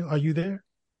 Sammy, are you there?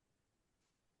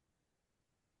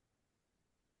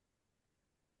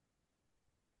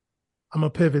 I'm gonna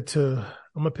pivot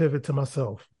to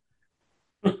myself.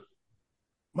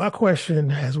 My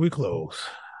question as we close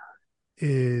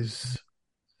is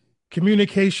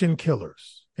communication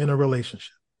killers in a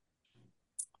relationship.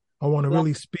 I want to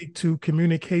really speak to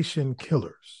communication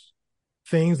killers,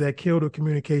 things that kill the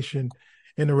communication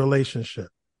in a relationship.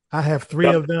 I have three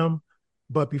Yep. of them,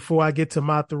 but before I get to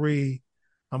my three,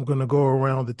 I'm going to go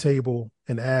around the table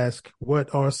and ask,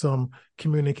 what are some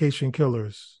communication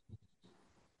killers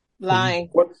for you? Lying.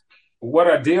 What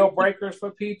are deal breakers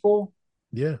for people?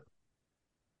 Yeah.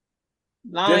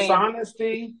 Lying.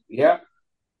 Dishonesty. Yep.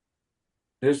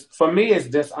 For me, it's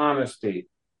dishonesty.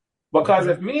 Because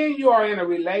Okay. if me and you are in a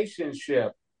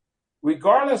relationship,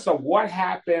 regardless of what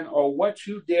happened or what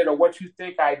you did or what you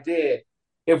think I did,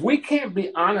 if we can't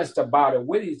be honest about it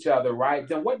with each other, right,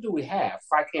 then what do we have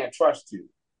if I can't trust you?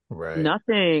 Right.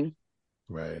 Nothing.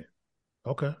 Right.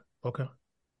 Okay. Okay.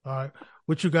 All right.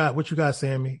 What you got? What you got,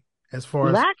 Sammy, as far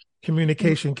as Lack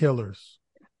communication killers?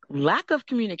 lack of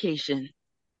communication.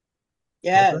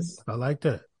 Okay. Yes. I like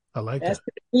that. I like That's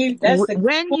that. that's the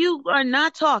When you are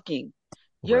not talking,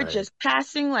 you're Right. just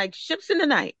passing like ships in the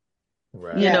night, you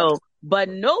Right. yes. know, but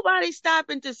nobody's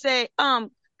stopping to say,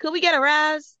 could we get a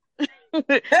rise? Could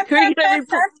we get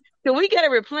can we get a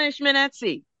replenishment at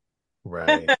sea?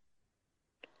 Right.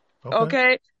 Okay.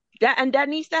 Okay. That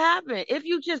needs to happen. If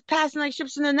you just passing like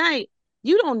ships in the night,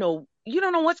 you don't know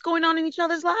what's going on in each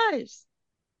other's lives.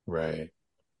 Right.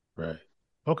 Right.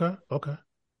 Okay. Okay.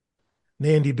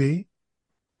 Nandy B.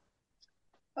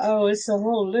 Oh, it's a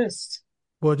whole list.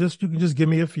 Well, you can just give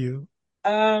me a few.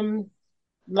 Um,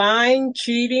 Lying,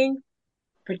 cheating,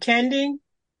 pretending,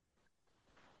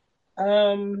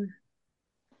 um,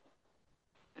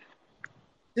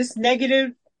 just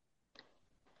negative,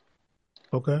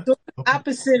 Okay. the Okay.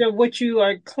 opposite of what you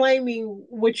are claiming,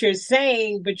 what you're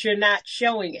saying, but you're not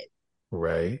showing it.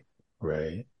 Right.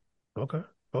 Right. Okay.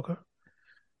 Okay.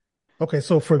 Okay.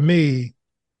 So for me,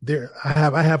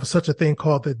 I have such a thing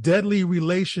called the deadly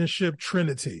relationship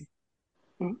trinity,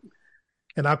 Mm.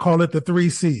 and I call it the three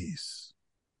C's,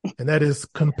 and that is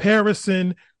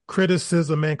comparison,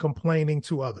 criticism, and complaining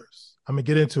to others. I'm gonna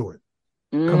get into it.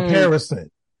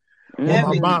 Comparison.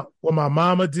 Mm-hmm. Well, my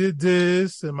mama did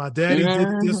this, and my daddy did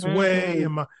it this way,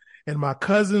 Mm-hmm. and my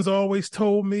cousins always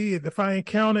told me if I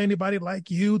encounter anybody like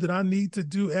you, that I need to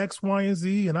do X, Y, and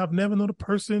Z, and I've never known a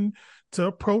person to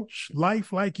approach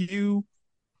life like you.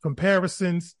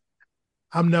 Comparisons,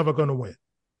 I'm never going to win.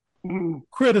 Mm.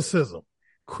 Criticism.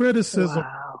 Criticism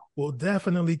Wow. will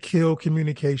definitely kill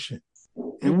communication.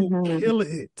 It will Mm-hmm. kill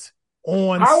it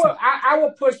on. I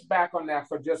will push back on that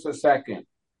for just a second.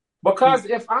 Because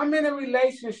if I'm in a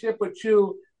relationship with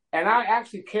you and I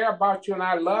actually care about you and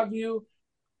I love you,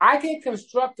 I can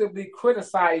constructively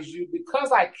criticize you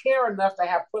because I care enough to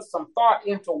have put some thought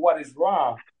into what is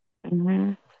wrong.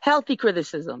 Mm-hmm. Healthy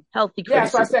criticism. Healthy Yeah,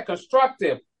 so I criticism. said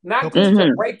constructive, not Okay. just to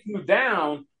Mm-hmm. break you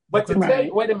down, but Okay. to tell Right.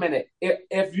 you, wait a minute,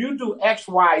 if you do X,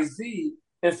 Y, Z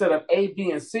instead of A, B,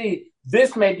 and C,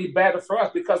 this may be better for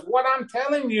us because what I'm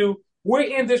telling you, we're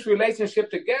in this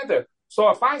relationship together. So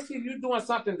if I see you doing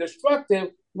something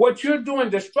destructive, what you're doing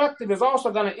destructive is also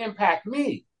going to impact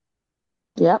me.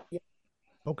 Yep.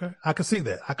 Okay. I can see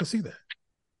that. I can see that.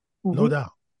 Mm-hmm. No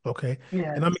doubt. Okay.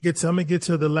 Yes. And I'm gonna get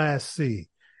to the last C,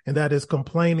 and that is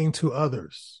complaining to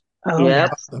others Oh, Yep.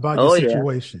 yes. about Oh, your yeah.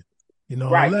 situation.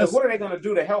 Right. Because what are they going to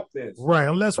do to help this? Right,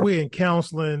 unless we're in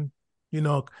counseling,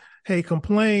 hey,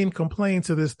 complain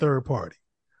to this third party.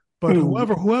 But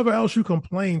Mm. whoever else you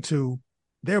complain to,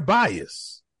 they're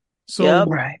biased. So Yep.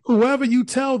 Right. whoever you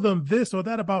tell them this or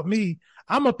that about me,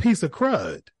 I'm a piece of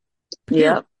crud.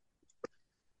 Period. Yep.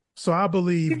 So I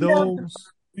believe You know, those.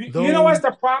 you know what's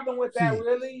the problem with that, See,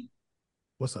 really?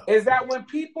 what's up? Is that when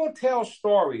people tell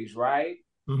stories, right?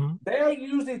 Mm-hmm. They'll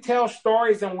usually tell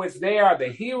stories in which they are the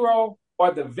hero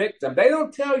or the victim. They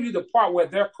don't tell you the part where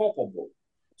they're culpable.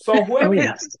 So Oh, whoever,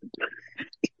 yes.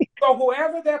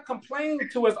 whoever they're complaining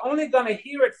to is only going to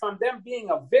hear it from them being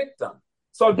a victim.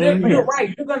 So Mm-hmm. you're Yes.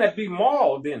 right. You're going to be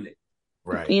mauled in it.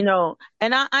 Right.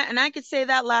 And I could say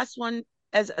that last one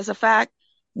as a fact.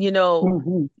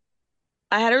 Mm-hmm.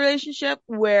 I had a relationship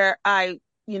where I,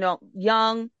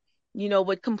 young,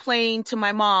 would complain to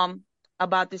my mom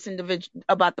about this individual,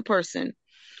 about the person.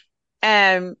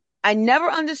 And I never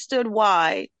understood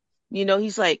why,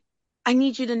 he's like, I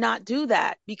need you to not do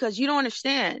that because you don't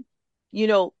understand.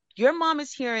 Your mom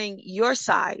is hearing your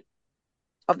side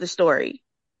of the story.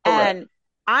 Correct. And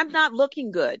I'm not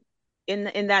looking good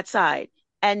in that side.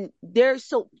 And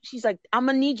she's like, I'm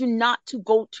gonna need you not to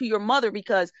go to your mother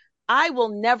because I will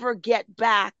never get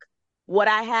back what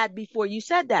I had before you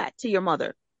said that to your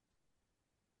mother.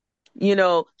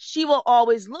 She will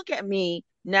always look at me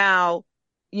now,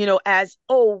 as,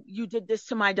 oh, you did this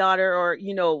to my daughter, or,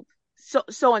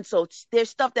 so and so. There's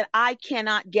stuff that I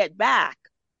cannot get back,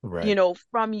 Right.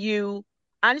 from you.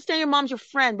 I understand your mom's your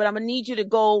friend, but I'm gonna need you to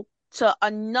go to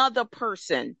another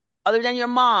person other than your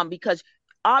mom because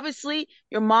obviously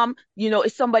your mom,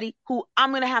 is somebody who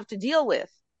I'm gonna have to deal with.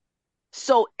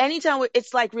 So anytime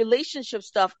it's like relationship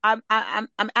stuff, I'm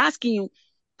asking you,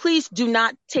 please do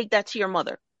not take that to your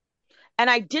mother. And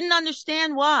I didn't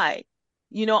understand why,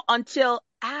 until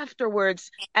afterwards.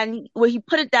 And when he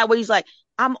put it that way, he's like,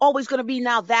 I'm always going to be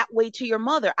now that way to your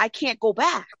mother. I can't go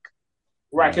back.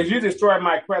 Right. Because you destroyed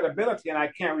my credibility and I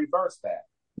can't reverse that.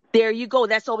 There you go.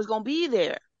 That's always going to be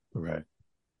there. Right.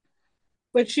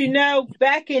 But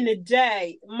back in the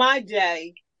day, my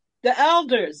day, the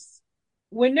elders,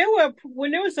 when there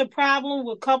was a problem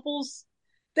with couples,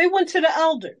 they went to the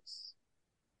elders.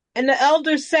 And the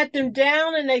elders sat them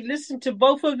down and they listened to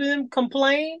both of them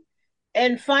complain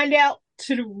and find out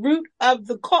to the root of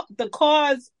the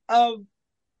cause of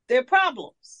their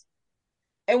problems.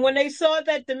 And when they saw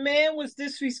that the man was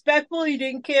disrespectful, he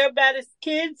didn't care about his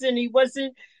kids and he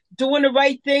wasn't doing the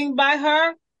right thing by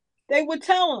her, they would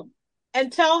tell him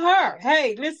and tell her,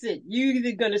 hey, listen, you're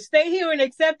either going to stay here and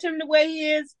accept him the way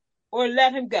he is or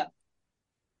let him go.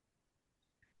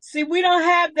 See, we don't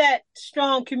have that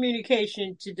strong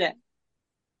communication today.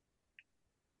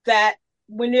 That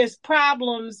when there's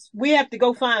problems, we have to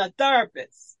go find a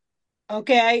therapist.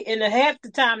 Okay. And half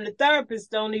the time the therapists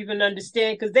don't even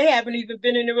understand because they haven't even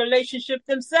been in a relationship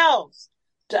themselves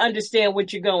to understand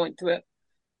what you're going through.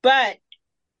 But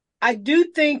I do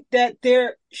think that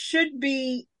there should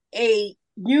be a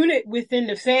unit within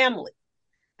the family.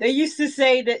 They used to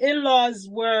say the in-laws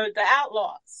were the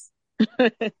outlaws.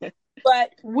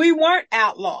 But we weren't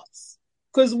outlaws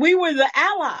because we were the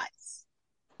allies.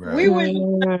 Right. We were the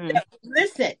ones that would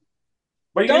listen.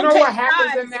 But you Don't know take what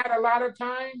happens in sides. that a lot of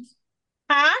times?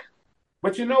 Huh?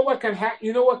 But you know what can happen?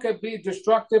 You know what could be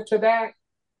destructive to that?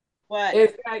 What?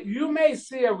 Is that you may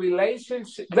see a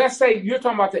relationship. Let's say you're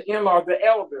talking about the in-laws, the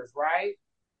elders, right?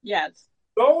 Yes.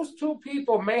 Those two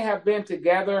people may have been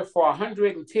together for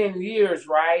 110 years,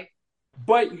 right?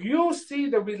 But you see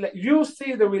the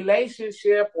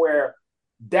relationship where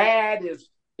dad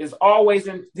is always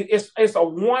in. It's a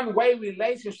one-way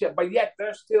relationship, but yet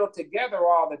they're still together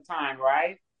all the time,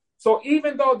 right? So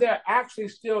even though they're actually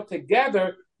still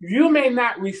together, you may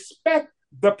not respect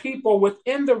the people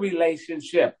within the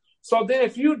relationship. So then,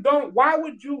 if you don't, why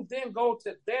would you then go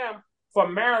to them for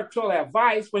marital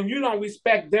advice when you don't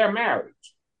respect their marriage?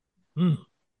 Mm,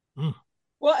 mm.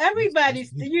 Well,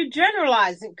 you're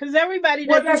generalizing because everybody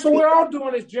Well, doesn't that's what see. we're all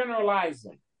doing is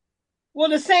generalizing. Well,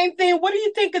 the same thing. What do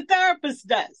you think a therapist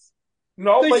does?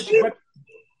 No, Because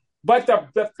but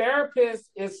the therapist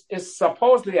is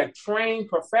supposedly a trained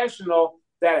professional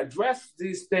that addresses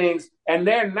these things, and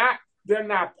they're not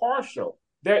partial.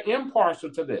 They're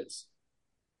impartial to this.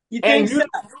 you And think you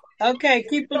so? Okay,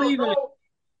 keep don't believing it. know.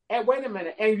 And wait a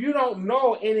minute. And you don't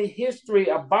know any history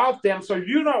about them, so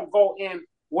you don't go in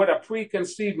with a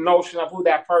preconceived notion of who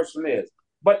that person is.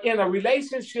 But in a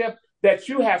relationship that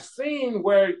you have seen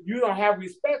where you don't have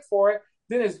respect for it,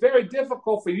 then it's very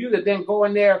difficult for you to then go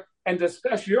in there and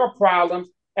discuss your problems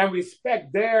and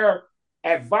respect their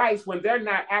advice when they're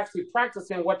not actually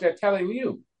practicing what they're telling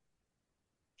you.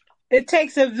 It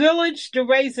takes a village to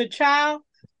raise a child,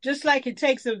 just like it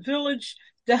takes a village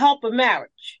to help a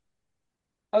marriage.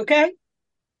 Okay?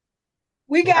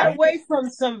 We got Okay. away from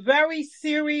some very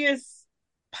serious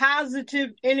positive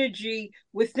energy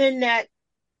within that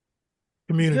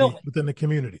Community, village. within the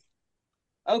community.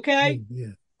 Okay? Yeah.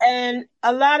 And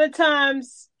a lot of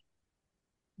times,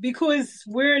 because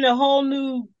we're in a whole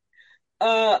new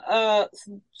thought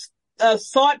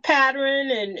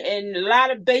pattern and a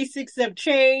lot of basics have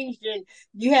changed and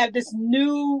you have this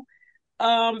new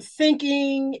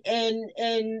thinking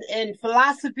and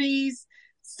philosophies.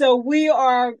 So we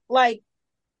are like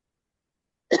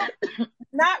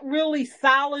not really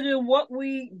solid in what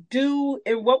we do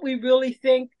and what we really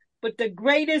think. But the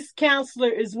greatest counselor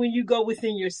is when you go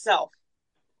within yourself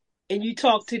and you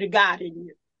talk to the God in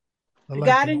you. I The like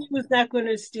God that. in you is not going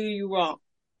to steer you wrong.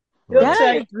 Yeah, He'll tell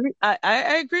I you. agree.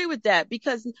 I agree with that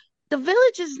because the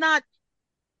village is not,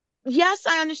 yes,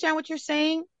 I understand what you're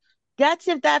saying. That's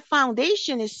if that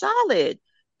foundation is solid.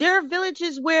 There are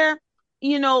villages where,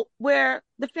 where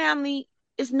the family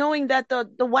is knowing that the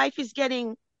wife is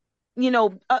getting,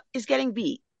 is getting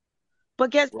beat.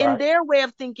 But guess in Right. their way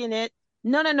of thinking it,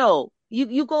 no, no, no.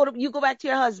 You go back to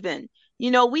your husband.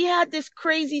 We had this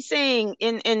crazy saying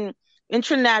in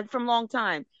Trinidad from a long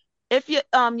time. If your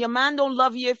man don't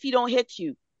love you if he don't hit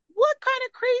you. What kind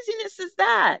of craziness is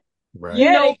that? Right. You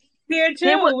Yeah, know, here too.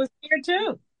 they would It was here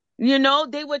too.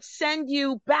 they would send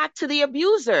you back to the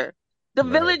abuser. The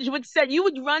Right. village would send you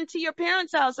would run to your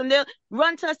parents' house and they'll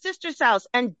run to a sister's house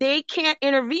and they can't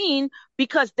intervene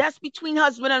because that's between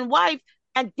husband and wife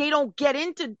and they don't get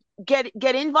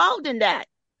involved in that.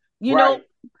 You know, Right.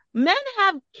 men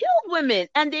have killed women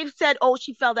and they've said, "Oh,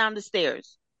 she fell down the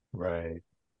stairs." Right.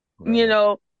 You Right.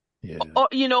 know, Yeah.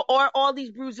 or all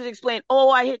these bruises explain, "Oh,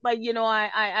 I hit my,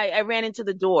 I ran into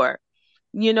the door."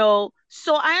 So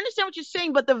I understand what you're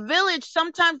saying, but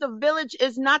sometimes the village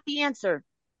is not the answer.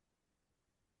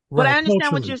 But I Right.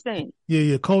 understand what you're Culturally. saying. Yeah.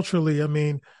 Yeah. Culturally, I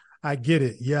mean, I get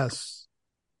it. Yes.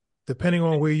 Depending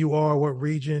on where you are, what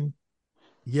region,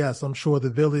 yes, I'm sure the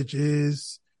village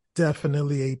is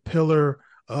definitely a pillar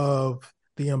of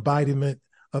the embodiment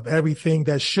of everything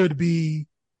that should be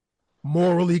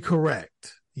morally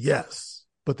correct. Yes.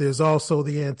 But there's also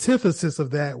the antithesis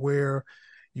of that where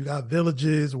you got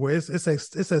villages where it's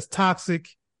as toxic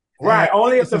as Right.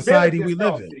 Only the if the village society we is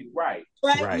live in. healthy. Right.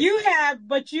 But Right. you have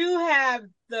the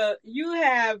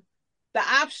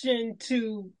option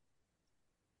to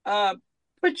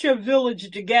put your village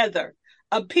together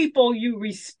of people you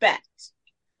respect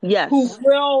Yes. who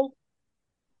will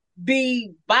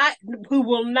who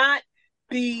will not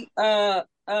be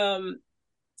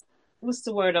what's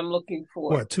the word I'm looking for?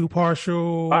 What, too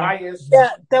partial? Bias.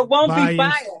 That won't be Biased.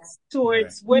 biased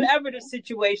towards whatever the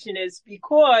situation is,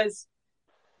 because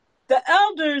the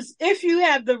elders, if you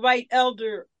have the right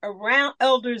elders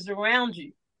around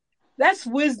you, that's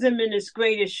wisdom in its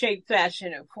greatest shape,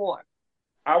 fashion, and form.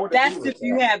 I would That's agree with if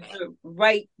you that. have the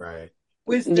right Right.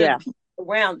 wisdom Yeah. people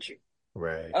around you.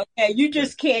 Right. Okay, you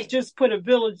just can't just put a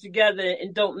village together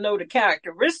and don't know the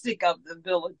characteristic of the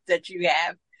village that you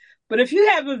have. But if you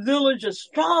have a village of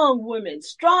strong women,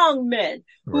 strong men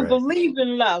who Right. believe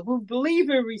in love, who believe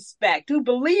in respect, who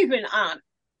believe in honor,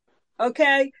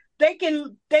 okay, they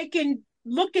can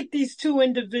look at these two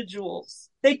individuals.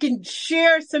 They can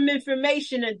share some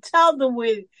information and tell them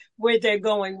where they're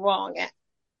going wrong at.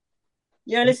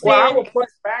 You understand? Well, I would push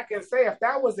back and say if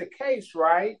that was the case,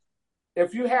 right?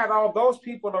 If you had all those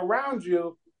people around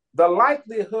you, the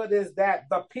likelihood is that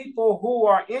the people who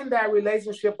are in that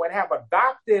relationship would have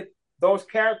adopted those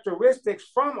characteristics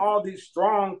from all these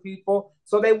strong people,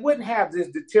 so they wouldn't have this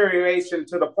deterioration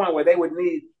to the point where they would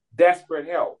need desperate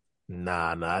help.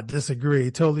 Nah, I disagree.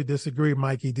 Totally disagree,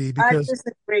 Mikey D. I Because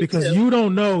disagree too. you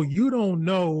don't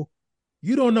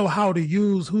know how to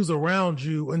use who's around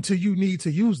you until you need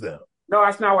to use them. No,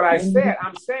 that's not what I said.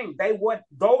 I'm saying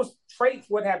those traits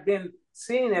would have been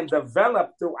seen and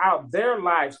developed throughout their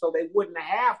lives, so they wouldn't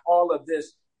have all of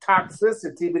this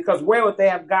toxicity, because where would they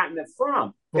have gotten it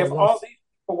from? Well, if all these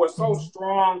people were so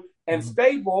strong and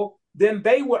stable, then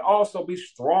they would also be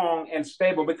strong and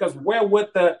stable, because where would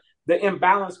the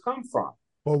imbalance come from?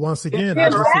 Well, once again, I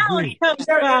disagree.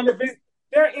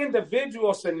 They're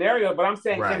individual scenarios, but I'm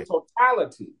saying in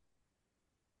totality.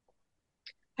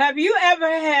 Have you ever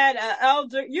had an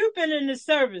elder? You've been in the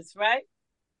service, right?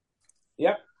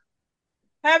 Yep.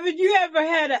 Haven't you ever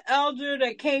had an elder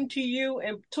that came to you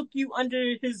and took you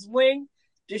under his wing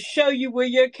to show you where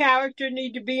your character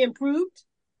need to be improved?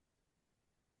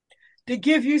 To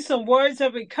give you some words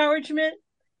of encouragement?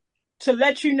 To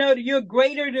let you know that you're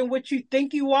greater than what you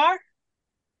think you are?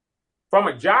 From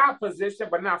a job position,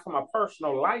 but not from a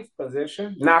personal life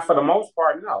position. Not for the most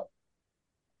part, no.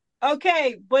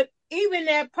 Okay, but even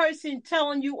that person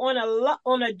telling you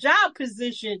on a job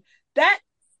position, that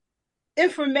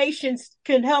information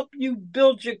can help you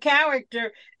build your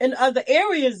character in other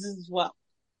areas as well.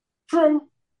 True.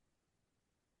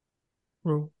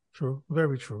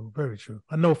 Very true.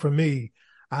 I know for me,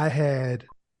 I had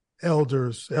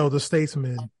elder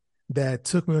statesmen that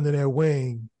took me under their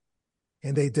wing,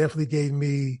 and they definitely gave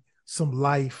me some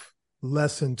life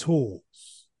lesson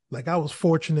tools. Like, I was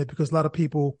fortunate because a lot of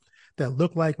people that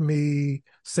looked like me,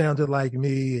 sounded like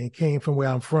me, and came from where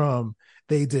I'm from,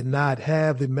 they did not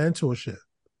have the mentorship.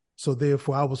 So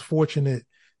therefore, I was fortunate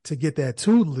to get that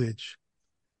tutelage,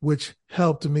 which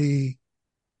helped me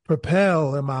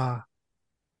propel in my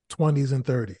 20s and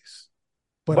 30s.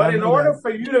 But in order for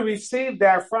you to receive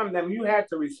that from them, you had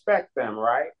to respect them,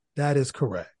 right? That is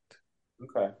correct.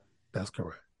 Okay. That's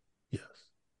correct. Yes.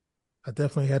 I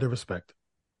definitely had to respect it.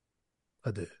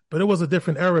 I did. But it was a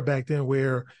different era back then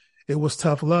where it was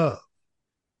tough love.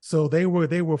 So they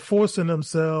were forcing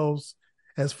themselves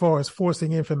as far as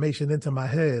forcing information into my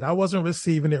head. I wasn't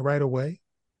receiving it right away.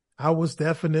 I was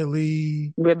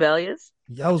definitely rebellious.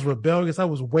 I was rebellious. I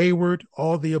was wayward,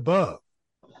 all the above.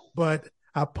 But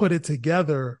I put it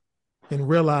together and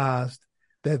realized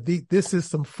that this is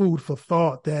some food for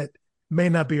thought that may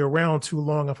not be around too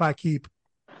long if I keep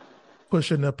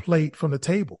pushing the plate from the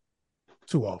table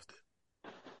too often.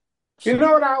 You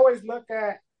know what I always look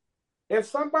at? If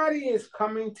somebody is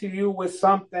coming to you with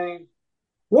something,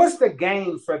 what's the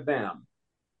gain for them?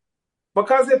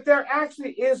 Because if there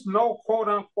actually is no quote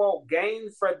unquote gain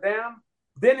for them,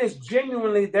 then it's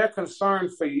genuinely their concern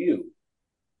for you.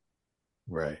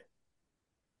 Right.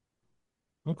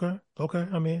 Okay.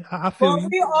 I mean, I feel you.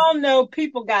 We all know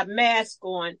people got masks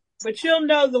on, but you'll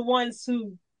know the ones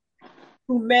who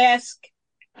mask,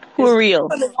 who are real,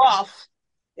 put it off,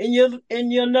 and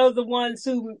you'll know the ones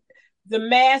who the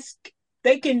mask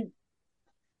they can.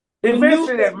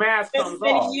 Eventually, that mask comes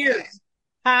off. Years,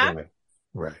 huh?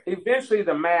 Right. Eventually,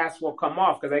 the mask will come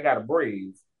off because they got to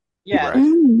breathe. Yeah.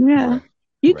 Right. Yeah. Right.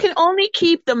 You can only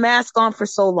keep the mask on for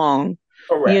so long.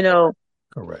 Correct. You know.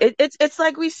 Correct. It's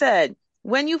like we said,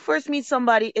 when you first meet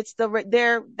somebody, it's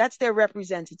that's their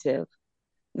representative.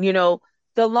 You know,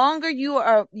 the longer you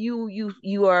are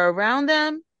around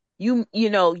them, you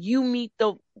meet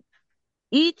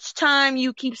each time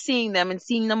you keep seeing them and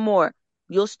seeing them more,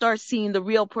 you'll start seeing the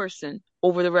real person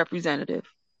over the representative.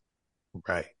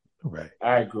 Right.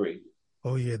 I agree.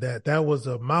 Oh yeah, that was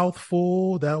a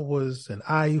mouthful, that was an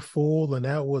eyeful, and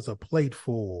that was a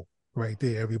plateful right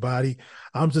there, everybody.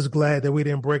 I'm just glad that we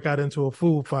didn't break out into a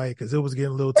food fight because it was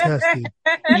getting a little testy.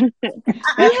 We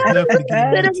had a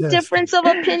bit of difference of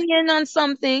opinion on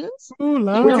some things.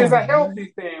 Which is a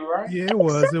healthy thing, right? Yeah, it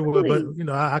was. But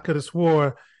I could have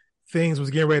swore things was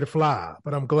getting ready to fly.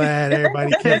 But I'm glad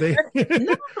everybody kept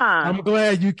I'm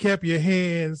glad you kept your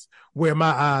hands where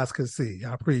my eyes could see.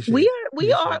 I appreciate We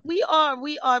it.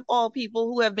 we are all people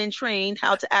who have been trained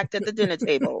how to act at the dinner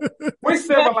table. We're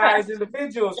civilized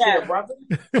individuals here, brother.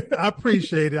 I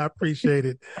appreciate it. I appreciate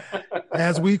it.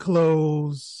 As we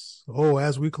close,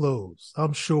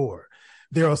 I'm sure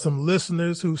there are some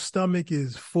listeners whose stomach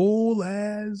is full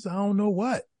as I don't know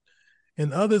what.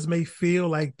 And others may feel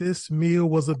like this meal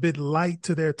was a bit light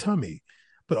to their tummy.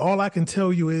 But all I can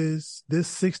tell you is this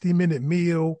 60-minute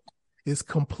meal is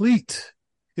complete.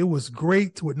 It was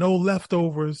great with no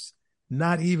leftovers.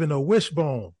 Not even a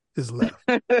wishbone is left.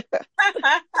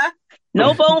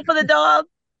 No bone for the dog.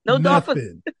 No dog for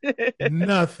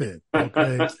nothing.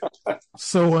 Okay.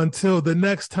 So until the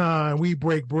next time we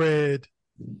break bread,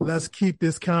 let's keep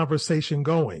this conversation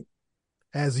going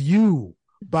as you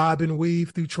bob and weave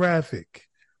through traffic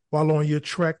while on your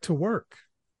trek to work,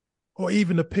 or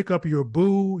even to pick up your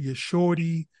boo, your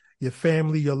shorty, your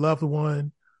family, your loved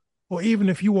one, or even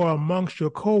if you are amongst your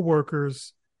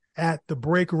coworkers at the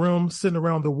break room sitting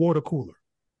around the water cooler.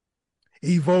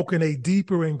 Evoking a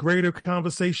deeper and greater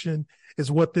conversation is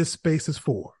what this space is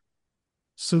for.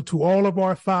 So to all of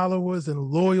our followers and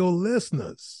loyal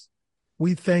listeners,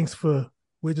 we're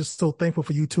just so thankful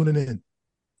for you tuning in.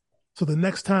 So the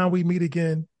next time we meet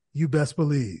again, you best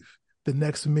believe the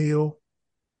next meal,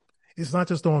 it's not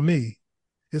just on me,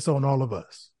 it's on all of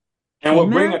us. And we'll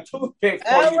bring a toothpick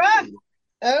for you. Right.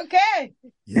 Okay.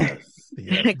 Yes.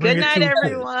 Good night,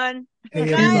 everyone.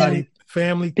 Hey, everybody.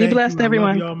 Family, be blessed,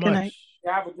 everyone. Love y'all much. Good night.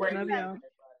 Have a great Love night. y'all.